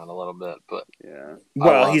bounced around a little bit. But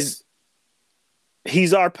well,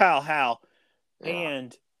 he's our pal Hal,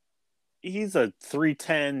 and he's a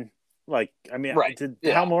 310. Like, I mean,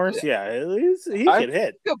 Hal Morris, he could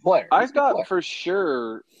hit. Good player. I thought for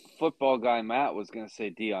sure football guy Matt was going to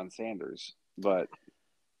say Deion Sanders, but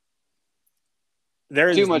there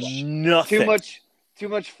is too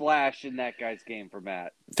much flash in that guy's game for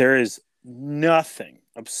Matt. There is nothing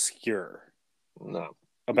obscure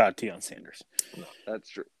about Deion Sanders. No, that's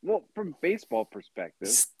true. Well, from baseball perspective,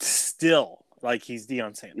 still, like, he's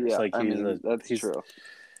Deion Sanders. Yeah, like that's true.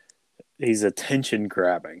 He's attention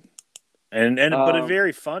grabbing, but a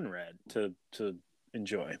very fun Red to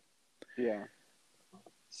enjoy. Yeah.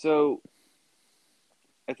 So,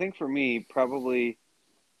 I think for me, probably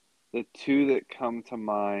the two that come to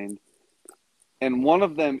mind. And one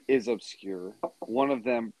of them is obscure. One of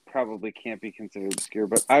them probably can't be considered obscure.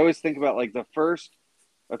 But I always think about like the first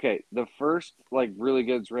like really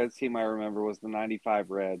good Reds team I remember was the 95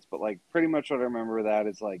 Reds. But like pretty much what I remember of that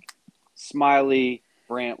is like Smiley,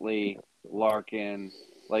 Brantley, Larkin.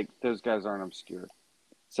 Like those guys aren't obscure.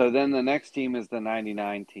 So then the next team is the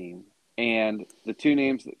 99 team. And the two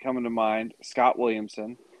names that come into mind, Scott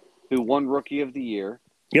Williamson, who won Rookie of the Year.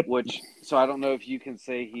 Yep. So I don't know if you can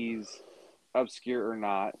say he's obscure or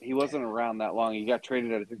not. He wasn't around that long. He got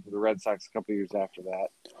traded, I think, for the Red Sox a couple years after that.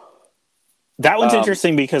 That one's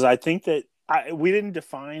interesting because I think that we didn't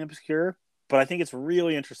define obscure, but I think it's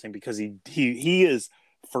really interesting because he is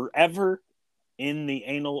forever in the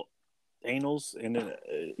annals.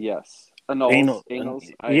 Yes. Annals.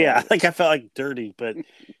 Yeah, like I felt like dirty, but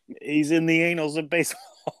he's in the annals of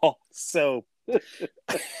baseball. So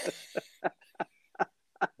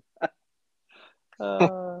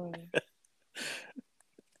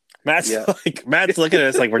Matt's looking at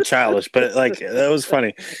us like we're childish, but like that was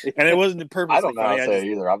funny, and it wasn't purposely. I don't know how to say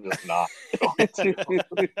it either. I'm just not.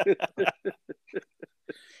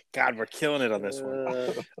 God, we're killing it on this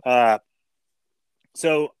one.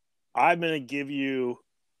 So I'm gonna give you.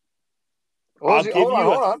 Hold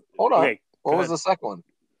on. Okay, what was the second one?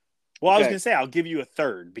 Well, I was gonna say I'll give you a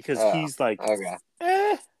third because he's like. Okay.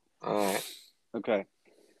 All right. Okay.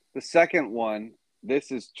 The second one.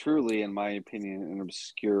 This is truly, in my opinion, an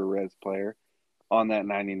obscure Reds player on that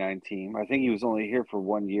 99 team. I think he was only here for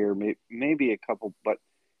 1 year, maybe a couple, but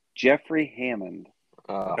Jeffrey Hammond.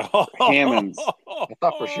 Hammonds. I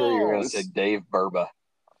thought for sure you were going to say Dave Burba.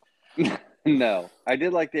 No, I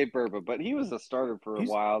did like Dave Burba, but he was a starter for a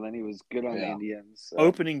while. Then he was good on the Indians. So.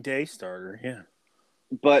 Opening day starter, yeah.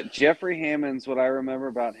 But Jeffrey Hammonds, what I remember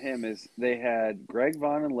about him is they had Greg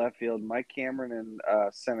Vaughn in left field, Mike Cameron in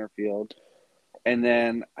center field. And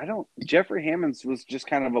then Jeffrey Hammonds was just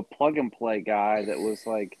kind of a plug and play guy that was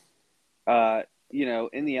like,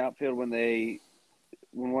 in the outfield when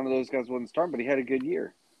one of those guys wasn't starting, but he had a good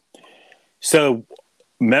year. So,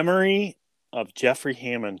 memory of Jeffrey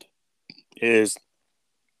Hammond is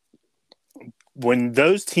when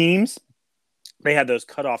those teams, they had those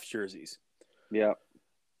cutoff jerseys. Yeah.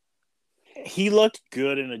 He looked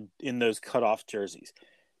good in those cutoff jerseys.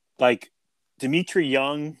 Like Dimitri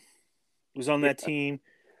Young was on that team,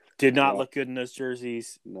 did not look good in those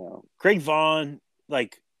jerseys. No. Greg Vaughn,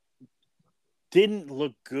 didn't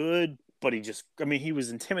look good, but he was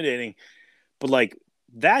intimidating. but like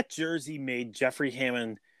that jersey made Jeffrey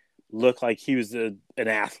Hammond look like he was an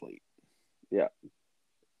athlete. Yeah.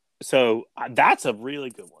 So that's a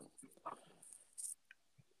really good one.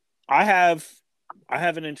 I have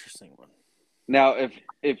an interesting one. Now,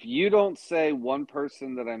 if you don't say one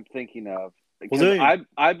person that I'm thinking of, because Well,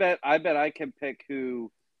 I bet I can pick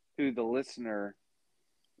who the listener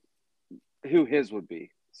who his would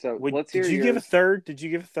be. So let's hear Did you yours. give a third? Did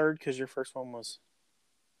you give a third because your first one was?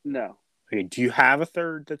 No. Okay. Do you have a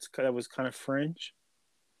third that was kind of fringe?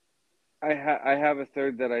 I have a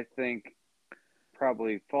third that I think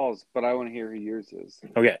probably falls, but I want to hear who yours is.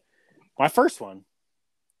 Okay. My first one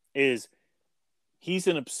is he's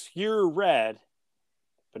an obscure Red,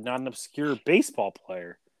 but not an obscure baseball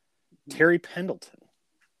player. Terry Pendleton.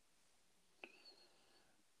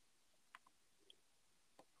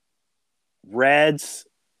 Reds,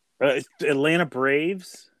 Atlanta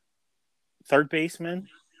Braves, third baseman.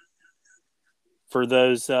 For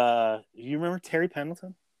those, you remember Terry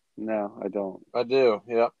Pendleton? No, I don't. I do.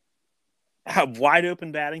 Yeah. Have wide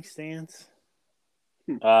open batting stance.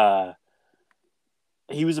 He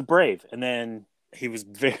was a Brave, and then he was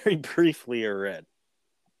very briefly a Red.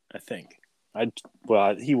 I think.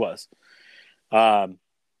 He was. And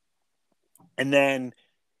then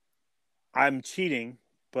I'm cheating,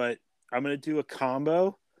 but I'm going to do a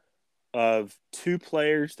combo of two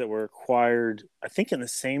players that were acquired, I think, in the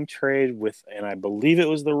same trade with, and I believe it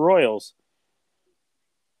was the Royals,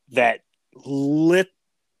 that lit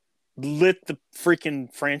the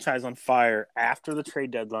freaking franchise on fire after the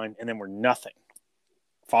trade deadline, and then were nothing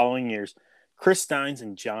following years. Chris Steins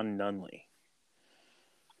and John Nunley.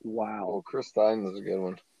 Wow. Well, Chris Stein is a good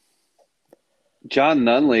one. John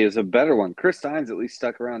Nunley is a better one. Chris Steins at least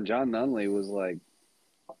stuck around. John Nunley was like,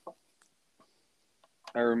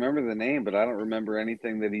 I remember the name, but I don't remember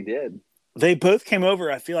anything that he did. They both came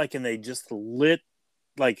over, I feel like, and they just lit,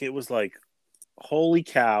 like, it was like, holy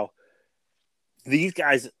cow. These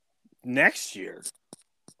guys next year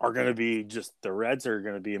are going to be just, the Reds are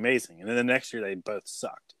going to be amazing. And then the next year they both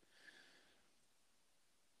sucked.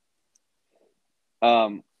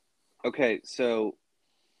 Okay, so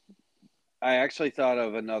I actually thought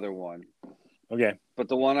of another one. Okay. But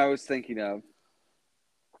the one I was thinking of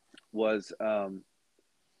was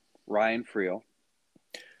Ryan Friel.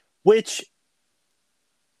 Which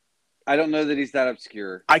I don't know that he's that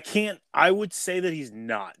obscure. I would say that he's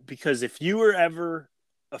not, because if you were ever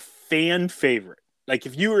a fan favorite, like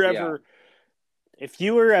if you were ever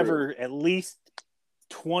at least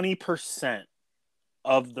 20%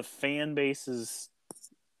 of the fan base's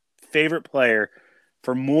favorite player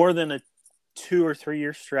for more than a 2 or 3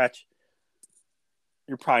 year stretch,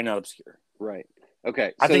 you're probably not obscure. Right.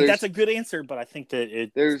 Okay. So I think that's a good answer, but I think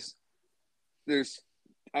that there's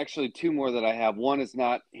actually two more that I have. One is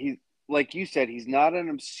like you said, he's not an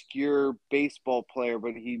obscure baseball player,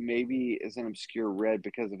 but he maybe is an obscure Red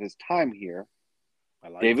because of his time here.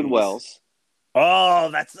 David Wells. Oh,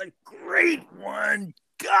 that's a great one.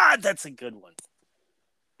 God, that's a good one.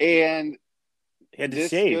 And he had to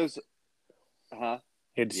save. He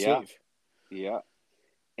had to save. Yeah.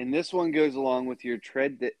 And this one goes along with your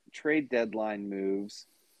trade deadline moves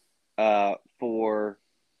for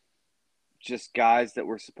just guys that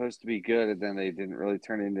were supposed to be good, and then they didn't really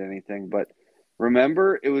turn into anything. But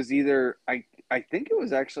remember, it was either I think it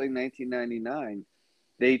was actually 1999.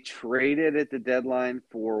 They traded at the deadline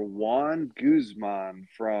for Juan Guzman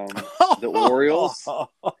from the Orioles.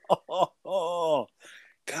 Oh,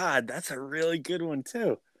 God, that's a really good one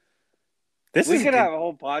too. We could have a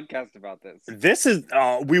whole podcast about this.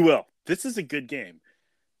 We will. This is a good game.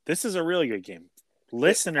 This is a really good game.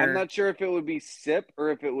 Listener, I'm not sure if it would be SIP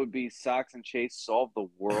or if it would be Sox and Chase solve the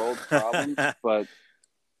world problems, but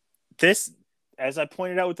this, as I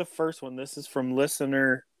pointed out with the first one, this is from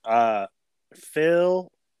listener Phil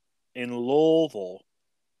in Louisville.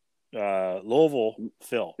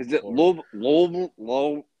 Phil. Is it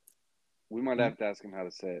Louisville? We might have to ask him how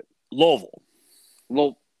to say it. Louisville.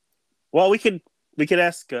 Well, we could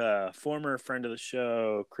ask a former friend of the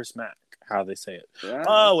show, Chris Mack, how they say it. Yeah,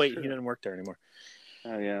 oh, wait, true. He doesn't work there anymore.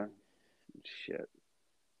 Oh, yeah. Shit.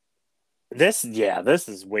 This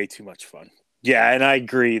is way too much fun. Yeah, and I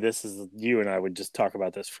agree. This is, you and I would just talk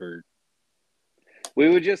about this for... We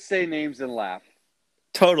would just say names and laugh.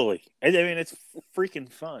 Totally. I mean, it's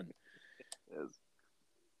freaking fun. It is.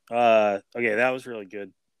 Okay, that was really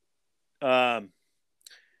good.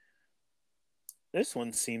 This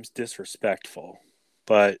one seems disrespectful,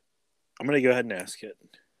 but I'm going to go ahead and ask it.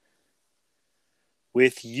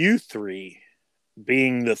 With you three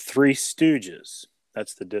being the Three Stooges,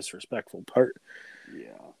 that's the disrespectful part.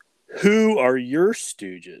 Yeah. Who are your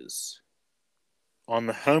Stooges on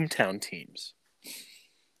the hometown teams.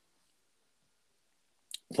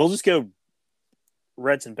 We'll just go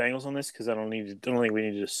Reds and Bengals on this because I don't think we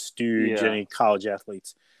need to stooge any college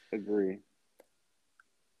athletes. Agree.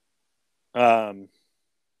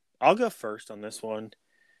 I'll go first on this one,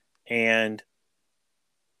 and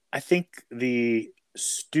I think the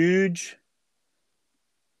stooge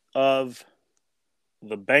of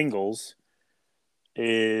the Bengals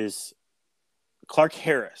is Clark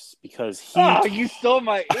Harris because you stole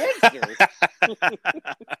my answer.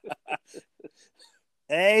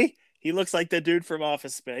 He looks like the dude from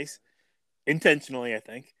Office Space, intentionally, I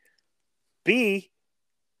think. B,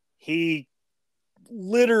 he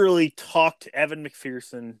literally talked Evan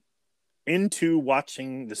McPherson into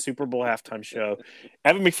watching the Super Bowl halftime show.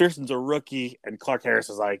 Evan McPherson's a rookie, and Clark Harris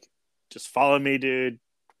is like, just follow me, dude.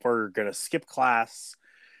 We're going to skip class.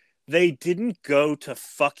 They didn't go to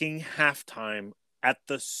fucking halftime at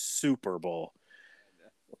the Super Bowl.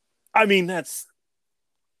 I mean, it's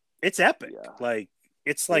epic. Yeah.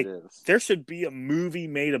 It's like there should be a movie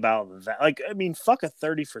made about that. Like, I mean, fuck a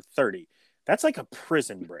 30 for 30. That's like a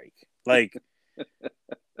prison break. Like,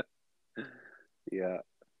 yeah.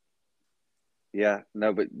 Yeah,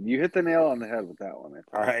 no, but you hit the nail on the head with that one.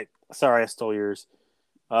 All right. Sorry, I stole yours.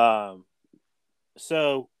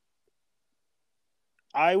 So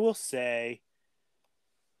I will say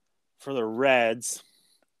for the Reds,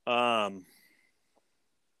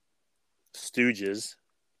 Stooges.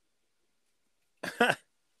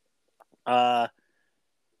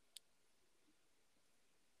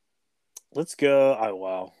 Let's go. Oh,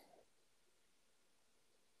 wow.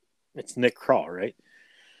 It's Nick Krall, right?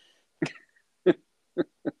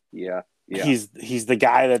 Yeah. He's the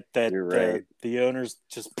guy that right. the owners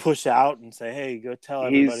just push out and say, "Hey, go tell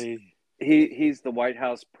everybody." He's the White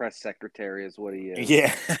House press secretary, is what he is.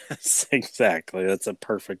 Yes, exactly. That's a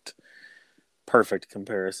perfect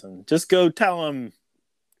comparison. Just go tell him.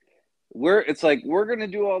 We're gonna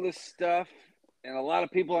do all this stuff, and a lot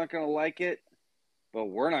of people aren't gonna like it, but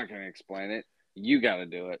we're not gonna explain it. You got to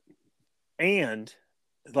do it. And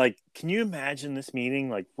can you imagine this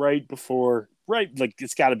meeting it's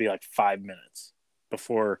got to be 5 minutes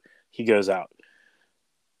before he goes out.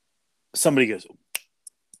 Somebody goes,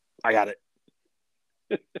 I got it.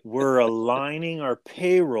 We're aligning our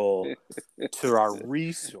payroll to our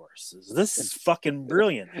resources. This is fucking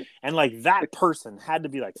brilliant. And that person had to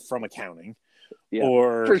be from accounting. Yeah,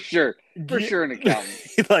 or for sure an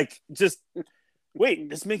accountant. Just wait,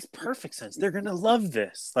 this makes perfect sense. They're going to love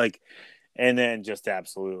this. And then just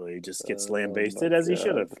absolutely just gets lambasted as he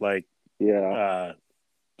should have.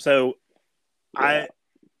 So yeah.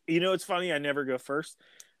 It's funny. I never go first.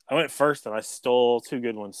 I went first and I stole two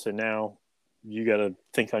good ones. So now you got to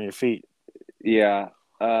think on your feet. Yeah.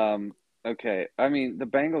 Okay. I mean, the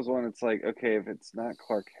Bengals one, it's okay, if it's not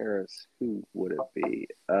Clark Harris, who would it be?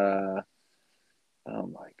 Oh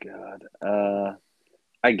my God.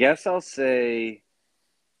 I guess I'll say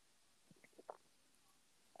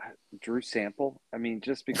Drew Sample. I mean,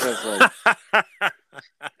 just because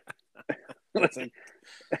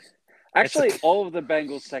actually all of the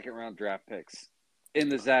Bengals second round draft picks in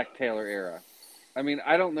the Zach Taylor era. I mean,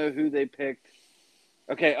 I don't know who they picked.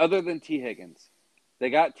 Okay, other than T. Higgins. They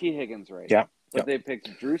got T. Higgins right. Yeah. But they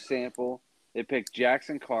picked Drew Sample, they picked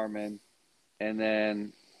Jackson Carman, and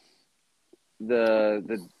then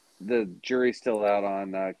the jury's still out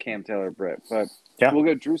on Cam Taylor-Britt. But we'll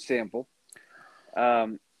go Drew Sample.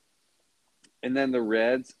 And then the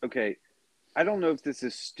Reds, okay, I don't know if this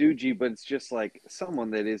is stoogey, but it's just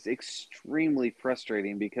someone that is extremely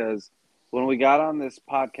frustrating because when we got on this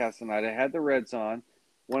podcast tonight, I had the Reds on.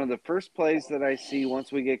 One of the first plays that I see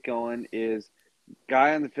once we get going is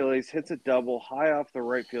guy on the Phillies hits a double high off the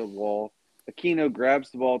right field wall. Aquino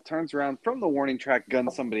grabs the ball, turns around from the warning track,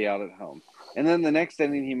 guns somebody out at home. And then the next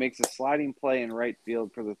inning, he makes a sliding play in right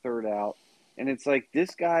field for the third out. And it's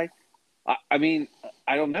this guy – I mean,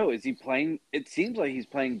 I don't know. Is he playing – it seems like he's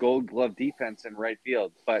playing gold glove defense in right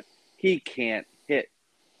field, but he can't hit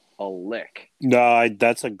a lick. No,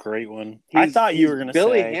 that's a great one. I thought you were going to say –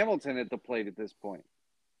 Billy Hamilton at the plate at this point.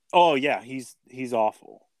 Oh, yeah, he's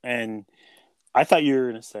awful. And I thought you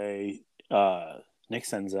were going to say Nick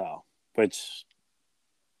Senzel, which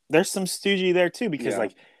there's some stoogy there too because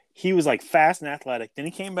he was fast and athletic. Then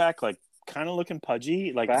he came back kind of looking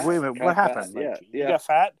pudgy. Wait a minute, what happened? You got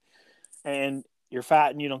fat? And you're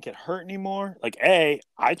fat and you don't get hurt anymore. I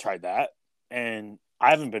tried that and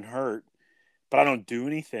I haven't been hurt, but I don't do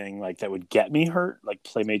anything that would get me hurt,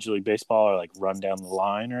 play Major League Baseball or run down the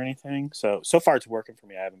line or anything. So far it's working for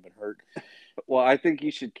me. I haven't been hurt. Well, I think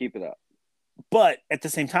you should keep it up. But at the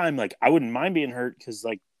same time, I wouldn't mind being hurt because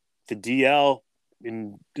the DL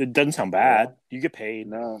and it doesn't sound bad. You get paid.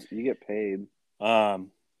 No, you get paid.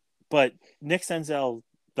 But Nick Senzel,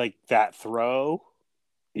 like that throw,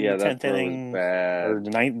 in Yeah, the that 10th throw inning was bad. or the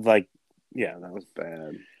ninth, like, Yeah, that was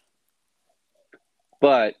bad.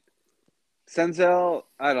 But Senzel,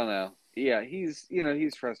 I don't know. Yeah, he's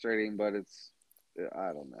frustrating, but I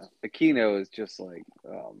don't know. Aquino is just like,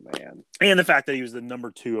 oh man. and the fact that he was the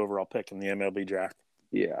number 2 overall pick in the MLB draft.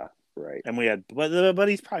 Yeah, right. And we had, but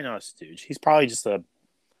he's probably not a stooge. He's probably just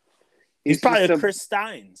he's probably a Chris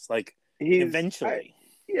Steins, like, eventually.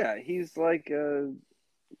 He's like a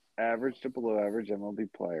average to below average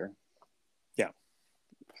MLB player. Yeah.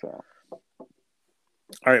 So. All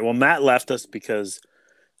right. Well, Matt left us because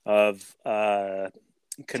of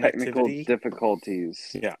Technical connectivity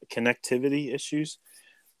difficulties. Yeah, connectivity issues.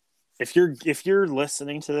 If you're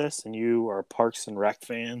listening to this and you are a Parks and Rec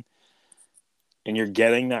fan and you're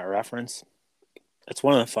getting that reference, it's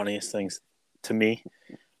one of the funniest things to me.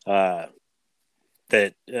 Are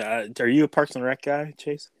you a Parks and Rec guy,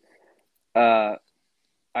 Chase?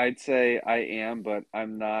 I'd say I am, but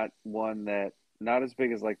I'm not one that not as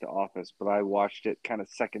big as like The Office, but I watched it kind of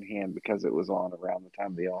secondhand because it was on around the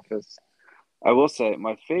time of The Office. I will say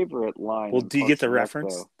my favorite line. Well, do you get the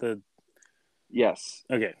reference? Yes.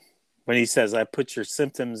 Okay. When he says, "I put your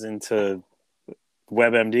symptoms into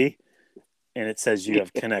WebMD," and it says you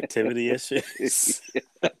have connectivity issues.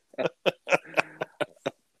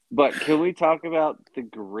 But can we talk about the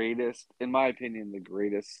greatest, in my opinion, the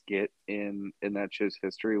greatest skit in that show's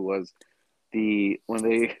history was when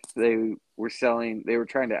they were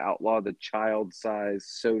trying to outlaw the child-size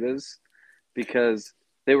sodas because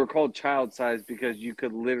they were called child size because you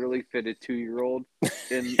could literally fit a 2-year-old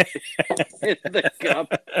in the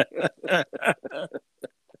cup.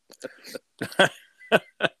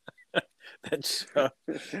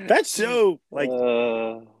 That show, like,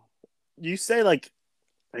 you say, like,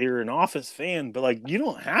 you're an Office fan, but, like, you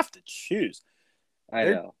don't have to choose. I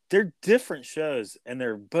know. They're different shows, and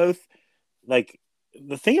they're both, like,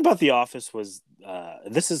 the thing about The Office was,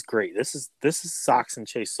 this is great. This is Sox and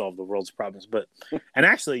Chase solve the world's problems. But, and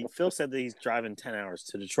actually, Phil said that he's driving 10 hours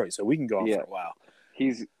to Detroit, so we can go on for a while.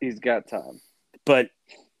 He's got time. But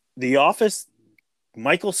The Office,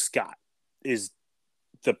 Michael Scott is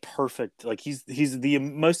the perfect, like, he's the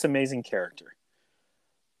most amazing character.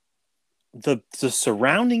 The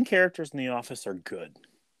surrounding characters in The Office are good,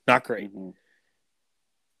 not great. Mm-hmm.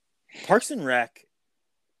 Parks and Rec,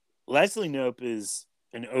 Leslie Knope is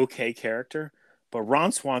an okay character, but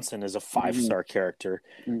Ron Swanson is a 5-star character.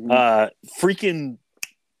 Mm-hmm. Freaking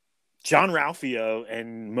John Ralphio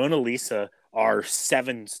and Mona Lisa are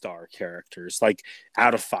 7-star characters, like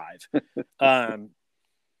out of 5.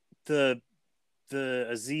 The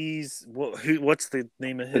Aziz, what's the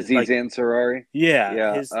name of his? Aziz Ansari.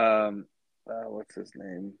 Yeah. What's his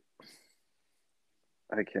name?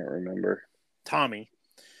 I can't remember. Tommy.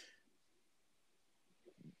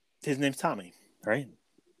 His name's Tommy, right?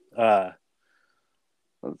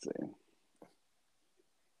 Let's see.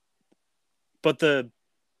 But the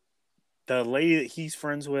lady that he's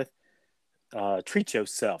friends with, treat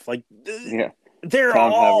yourself. Like, they're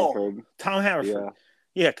Tom all Haverford. Tom Haverford.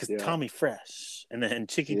 Yeah, because Tommy Fresh, and then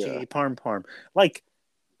Chicky Parm. Like,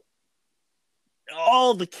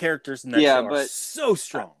 all the characters in that show are so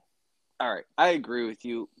strong. All right, I agree with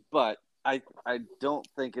you, but I don't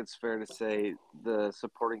think it's fair to say the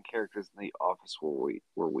supporting characters in The Office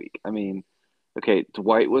were weak. I mean, okay,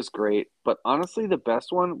 Dwight was great, but honestly, the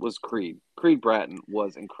best one was Creed. Creed Bratton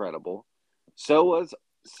was incredible. So was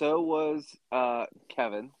Kevin. So was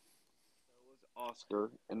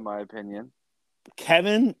Oscar, in my opinion.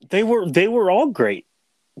 Kevin, they were all great,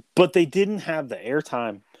 but they didn't have the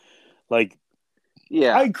airtime. Like,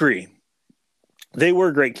 I agree. They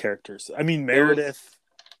were great characters. I mean, Meredith.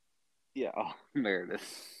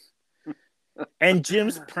 Meredith. And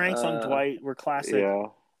Jim's pranks on Dwight were classic.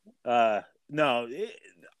 Yeah. No,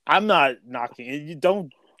 I'm not knocking. You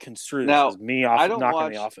don't construe this as me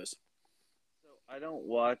knocking The Office. So I don't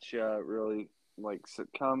watch really like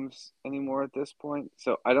sitcoms anymore at this point.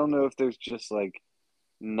 So I don't know if there's just like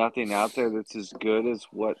nothing out there that's as good as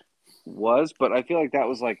what was. But I feel like that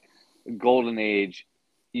was like a golden age.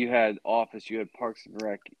 You had Office, you had Parks and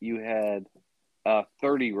Rec, you had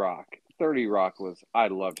 30 Rock. 30 Rock I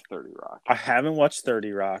loved 30 Rock. I haven't watched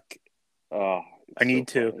 30 Rock. Oh, I need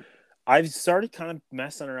to. Funny. I've started kind of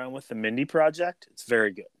messing around with the Mindy Project. It's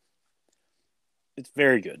very good. It's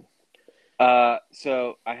very good.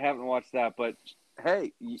 So I haven't watched that, but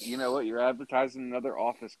hey, you know what? You're advertising another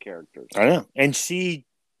Office character. I know. And she,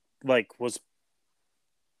 like, was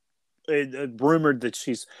rumored that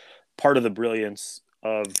she's part of the brilliance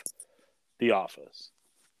of The Office.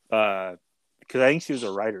 Because I think she was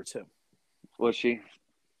a writer too. Was she?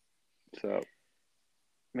 So,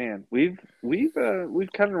 man, we've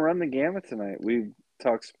kind of run the gamut tonight. We've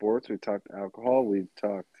talked sports, we've talked alcohol, we've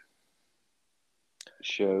talked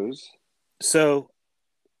shows. So,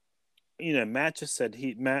 Matt just said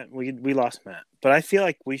we lost Matt, but I feel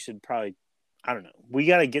like we should probably, I don't know, we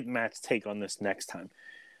got to get Matt's take on this next time.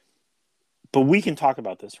 But we can talk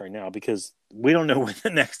about this right now because we don't know when the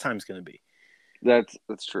next time's going to be.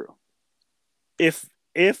 That's true. If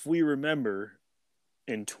we remember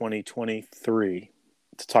in 2023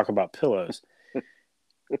 to talk about pillows,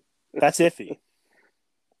 that's iffy.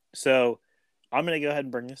 So I'm going to go ahead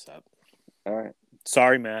and bring this up. All right.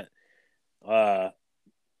 Sorry, Matt. How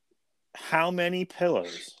many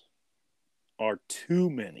pillows are too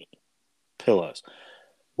many pillows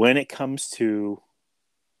when it comes to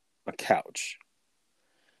a couch?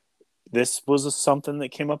 This was something that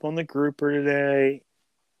came up on the grouper today.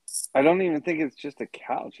 I don't even think it's just a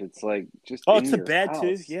couch. It's like just it's in the your bed house.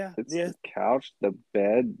 too. Yeah, It's yeah. the couch, the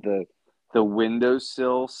bed, the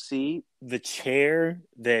windowsill seat, the chair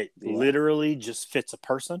that literally just fits a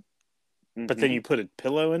person. Mm-hmm. But then you put a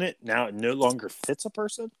pillow in it. Now it no longer fits a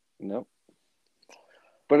person. Nope.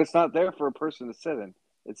 But it's not there for a person to sit in.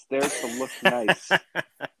 It's there to look nice.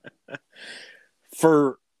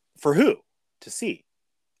 For who? To see?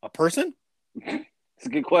 A person? It's a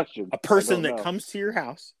good question. A person that comes to your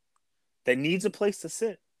house that needs a place to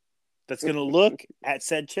sit, that's going to look at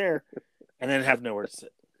said chair and then have nowhere to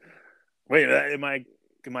sit. Wait, am I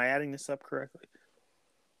adding this up correctly?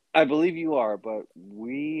 I believe you are, but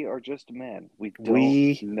we are just men. We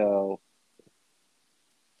don't know.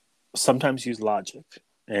 Sometimes use logic,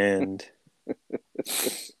 but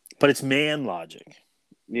it's man logic.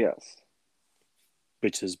 Yes.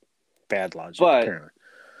 Which is bad logic, but, apparently.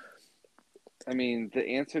 I mean, the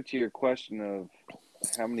answer to your question of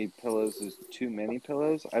how many pillows is too many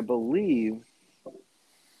pillows, I believe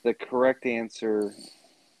the correct answer,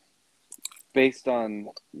 based on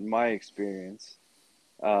my experience,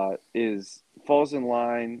 falls in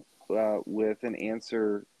line with an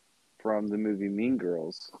answer from the movie Mean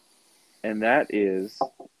Girls, and that is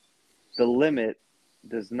the limit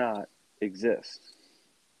does not exist.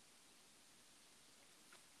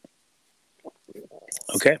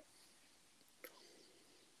 Okay.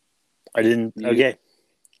 I didn't. Okay.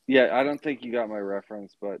 Yeah, I don't think you got my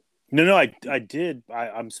reference, but no, I did.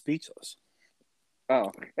 I'm speechless.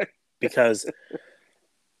 Oh, because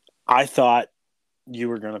I thought you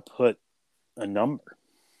were going to put a number.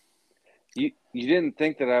 You didn't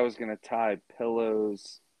think that I was going to tie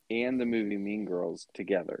pillows and the movie Mean Girls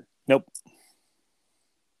together. Nope.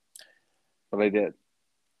 But I did.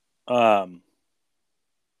 I'm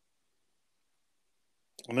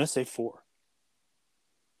going to say 4.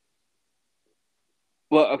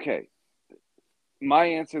 Well, okay. My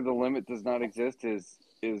answer, the limit does not exist, is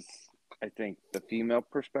I think the female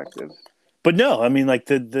perspective. But no, I mean,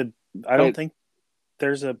 like I don't think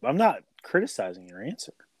there's I'm not criticizing your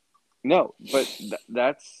answer. No, but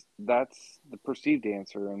that's the perceived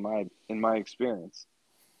answer in my experience.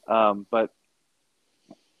 But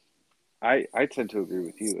I tend to agree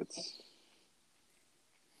with you.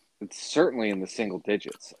 It's certainly in the single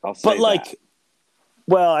digits. I'll say that.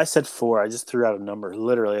 Well, I said 4. I just threw out a number.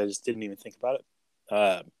 Literally, I just didn't even think about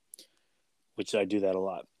it. Which I do that a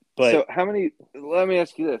lot. But so how many? Let me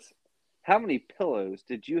ask you this: how many pillows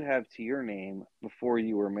did you have to your name before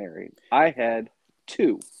you were married? I had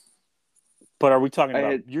 2. But are we talking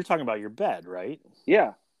about? You're talking about your bed, right?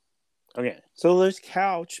 Yeah. Okay. So there's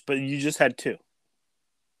couch, but you just had 2.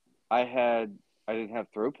 I didn't have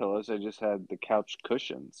throw pillows. I just had the couch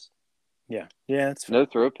cushions. Yeah. Yeah, that's no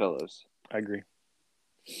throw pillows. I agree.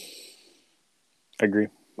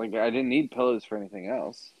 Like, I didn't need pillows for anything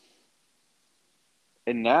else.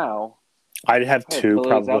 And now I'd have 2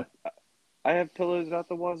 probably. I have pillows out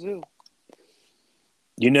the wazoo.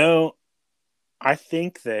 I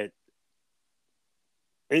think that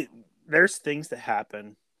there's things that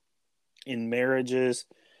happen in marriages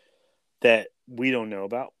that we don't know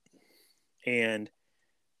about. And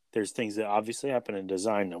there's things that obviously happen in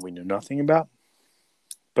design that we know nothing about.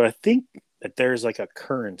 But I think that there's like a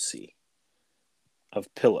currency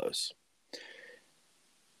of pillows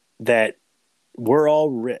that we're all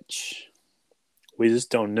rich. We just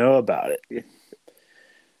don't know about it.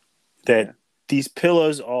 That these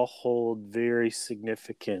pillows all hold very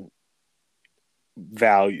significant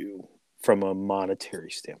value from a monetary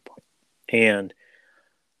standpoint. And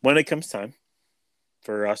when it comes time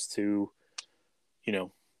for us to,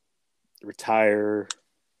 retire,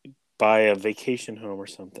 buy a vacation home or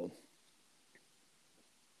something,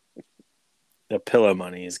 The pillow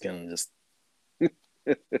money is gonna just.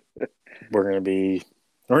 we're gonna be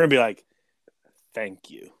like, thank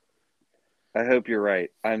you. I hope you're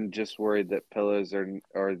right. I'm just worried that pillows are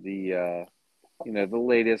the the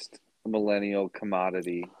latest millennial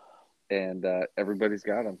commodity, and everybody's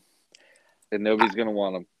got them, and nobody's gonna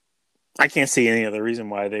want them. I can't see any other reason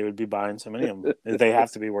why they would be buying so many of them. They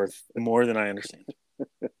have to be worth more than I understand.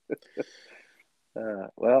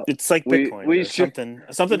 Well, it's like Bitcoin. We or should, something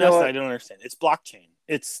else that I don't understand. It's blockchain.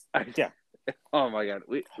 It's yeah. Oh my god,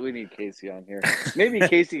 we need Casey on here. Maybe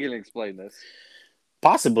Casey can explain this.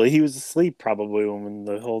 Possibly, he was asleep probably when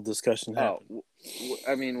the whole discussion happened.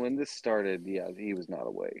 I mean, when this started, yeah, he was not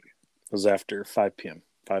awake. It was after 5 p.m.,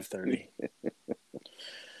 5:30.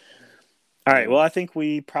 All right. Well, I think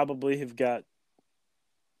we probably have got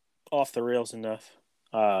off the rails enough.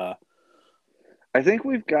 I think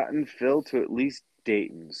we've gotten Phil to at least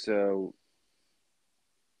Dayton, so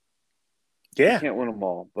yeah, we can't win them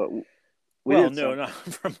all. But not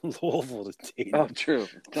from Louisville to Dayton. Oh, true.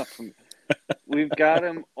 We've got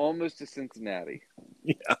him almost to Cincinnati.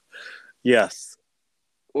 Yeah. Yes.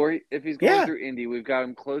 Or if he's going through Indy, we've got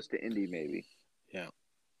him close to Indy, maybe. Yeah.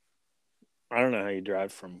 I don't know how you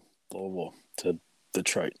drive from Louisville to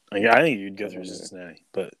Detroit. I think you'd go through Cincinnati,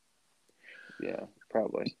 but yeah,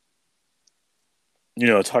 probably.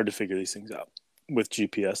 It's hard to figure these things out with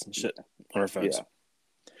GPS and shit on our phones.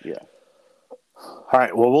 Yeah. All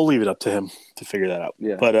right. Well, we'll leave it up to him to figure that out.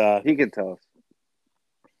 Yeah. But he can tell us.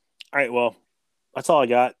 All right. Well, that's all I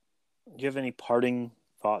got. Do you have any parting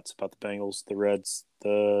thoughts about the Bengals, the Reds,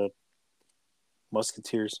 the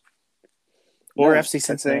Musketeers, or FC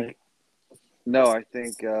Cincinnati? I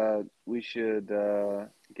think we should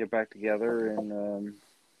get back together in,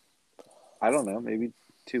 I don't know, maybe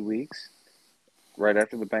 2 weeks, right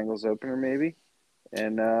after the Bengals opener, maybe.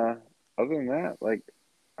 And other than that,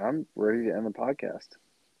 I'm ready to end the podcast.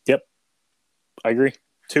 Yep, I agree.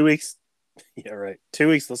 2 weeks. Yeah, right. 2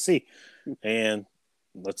 weeks. Let's see, and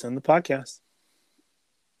let's end the podcast.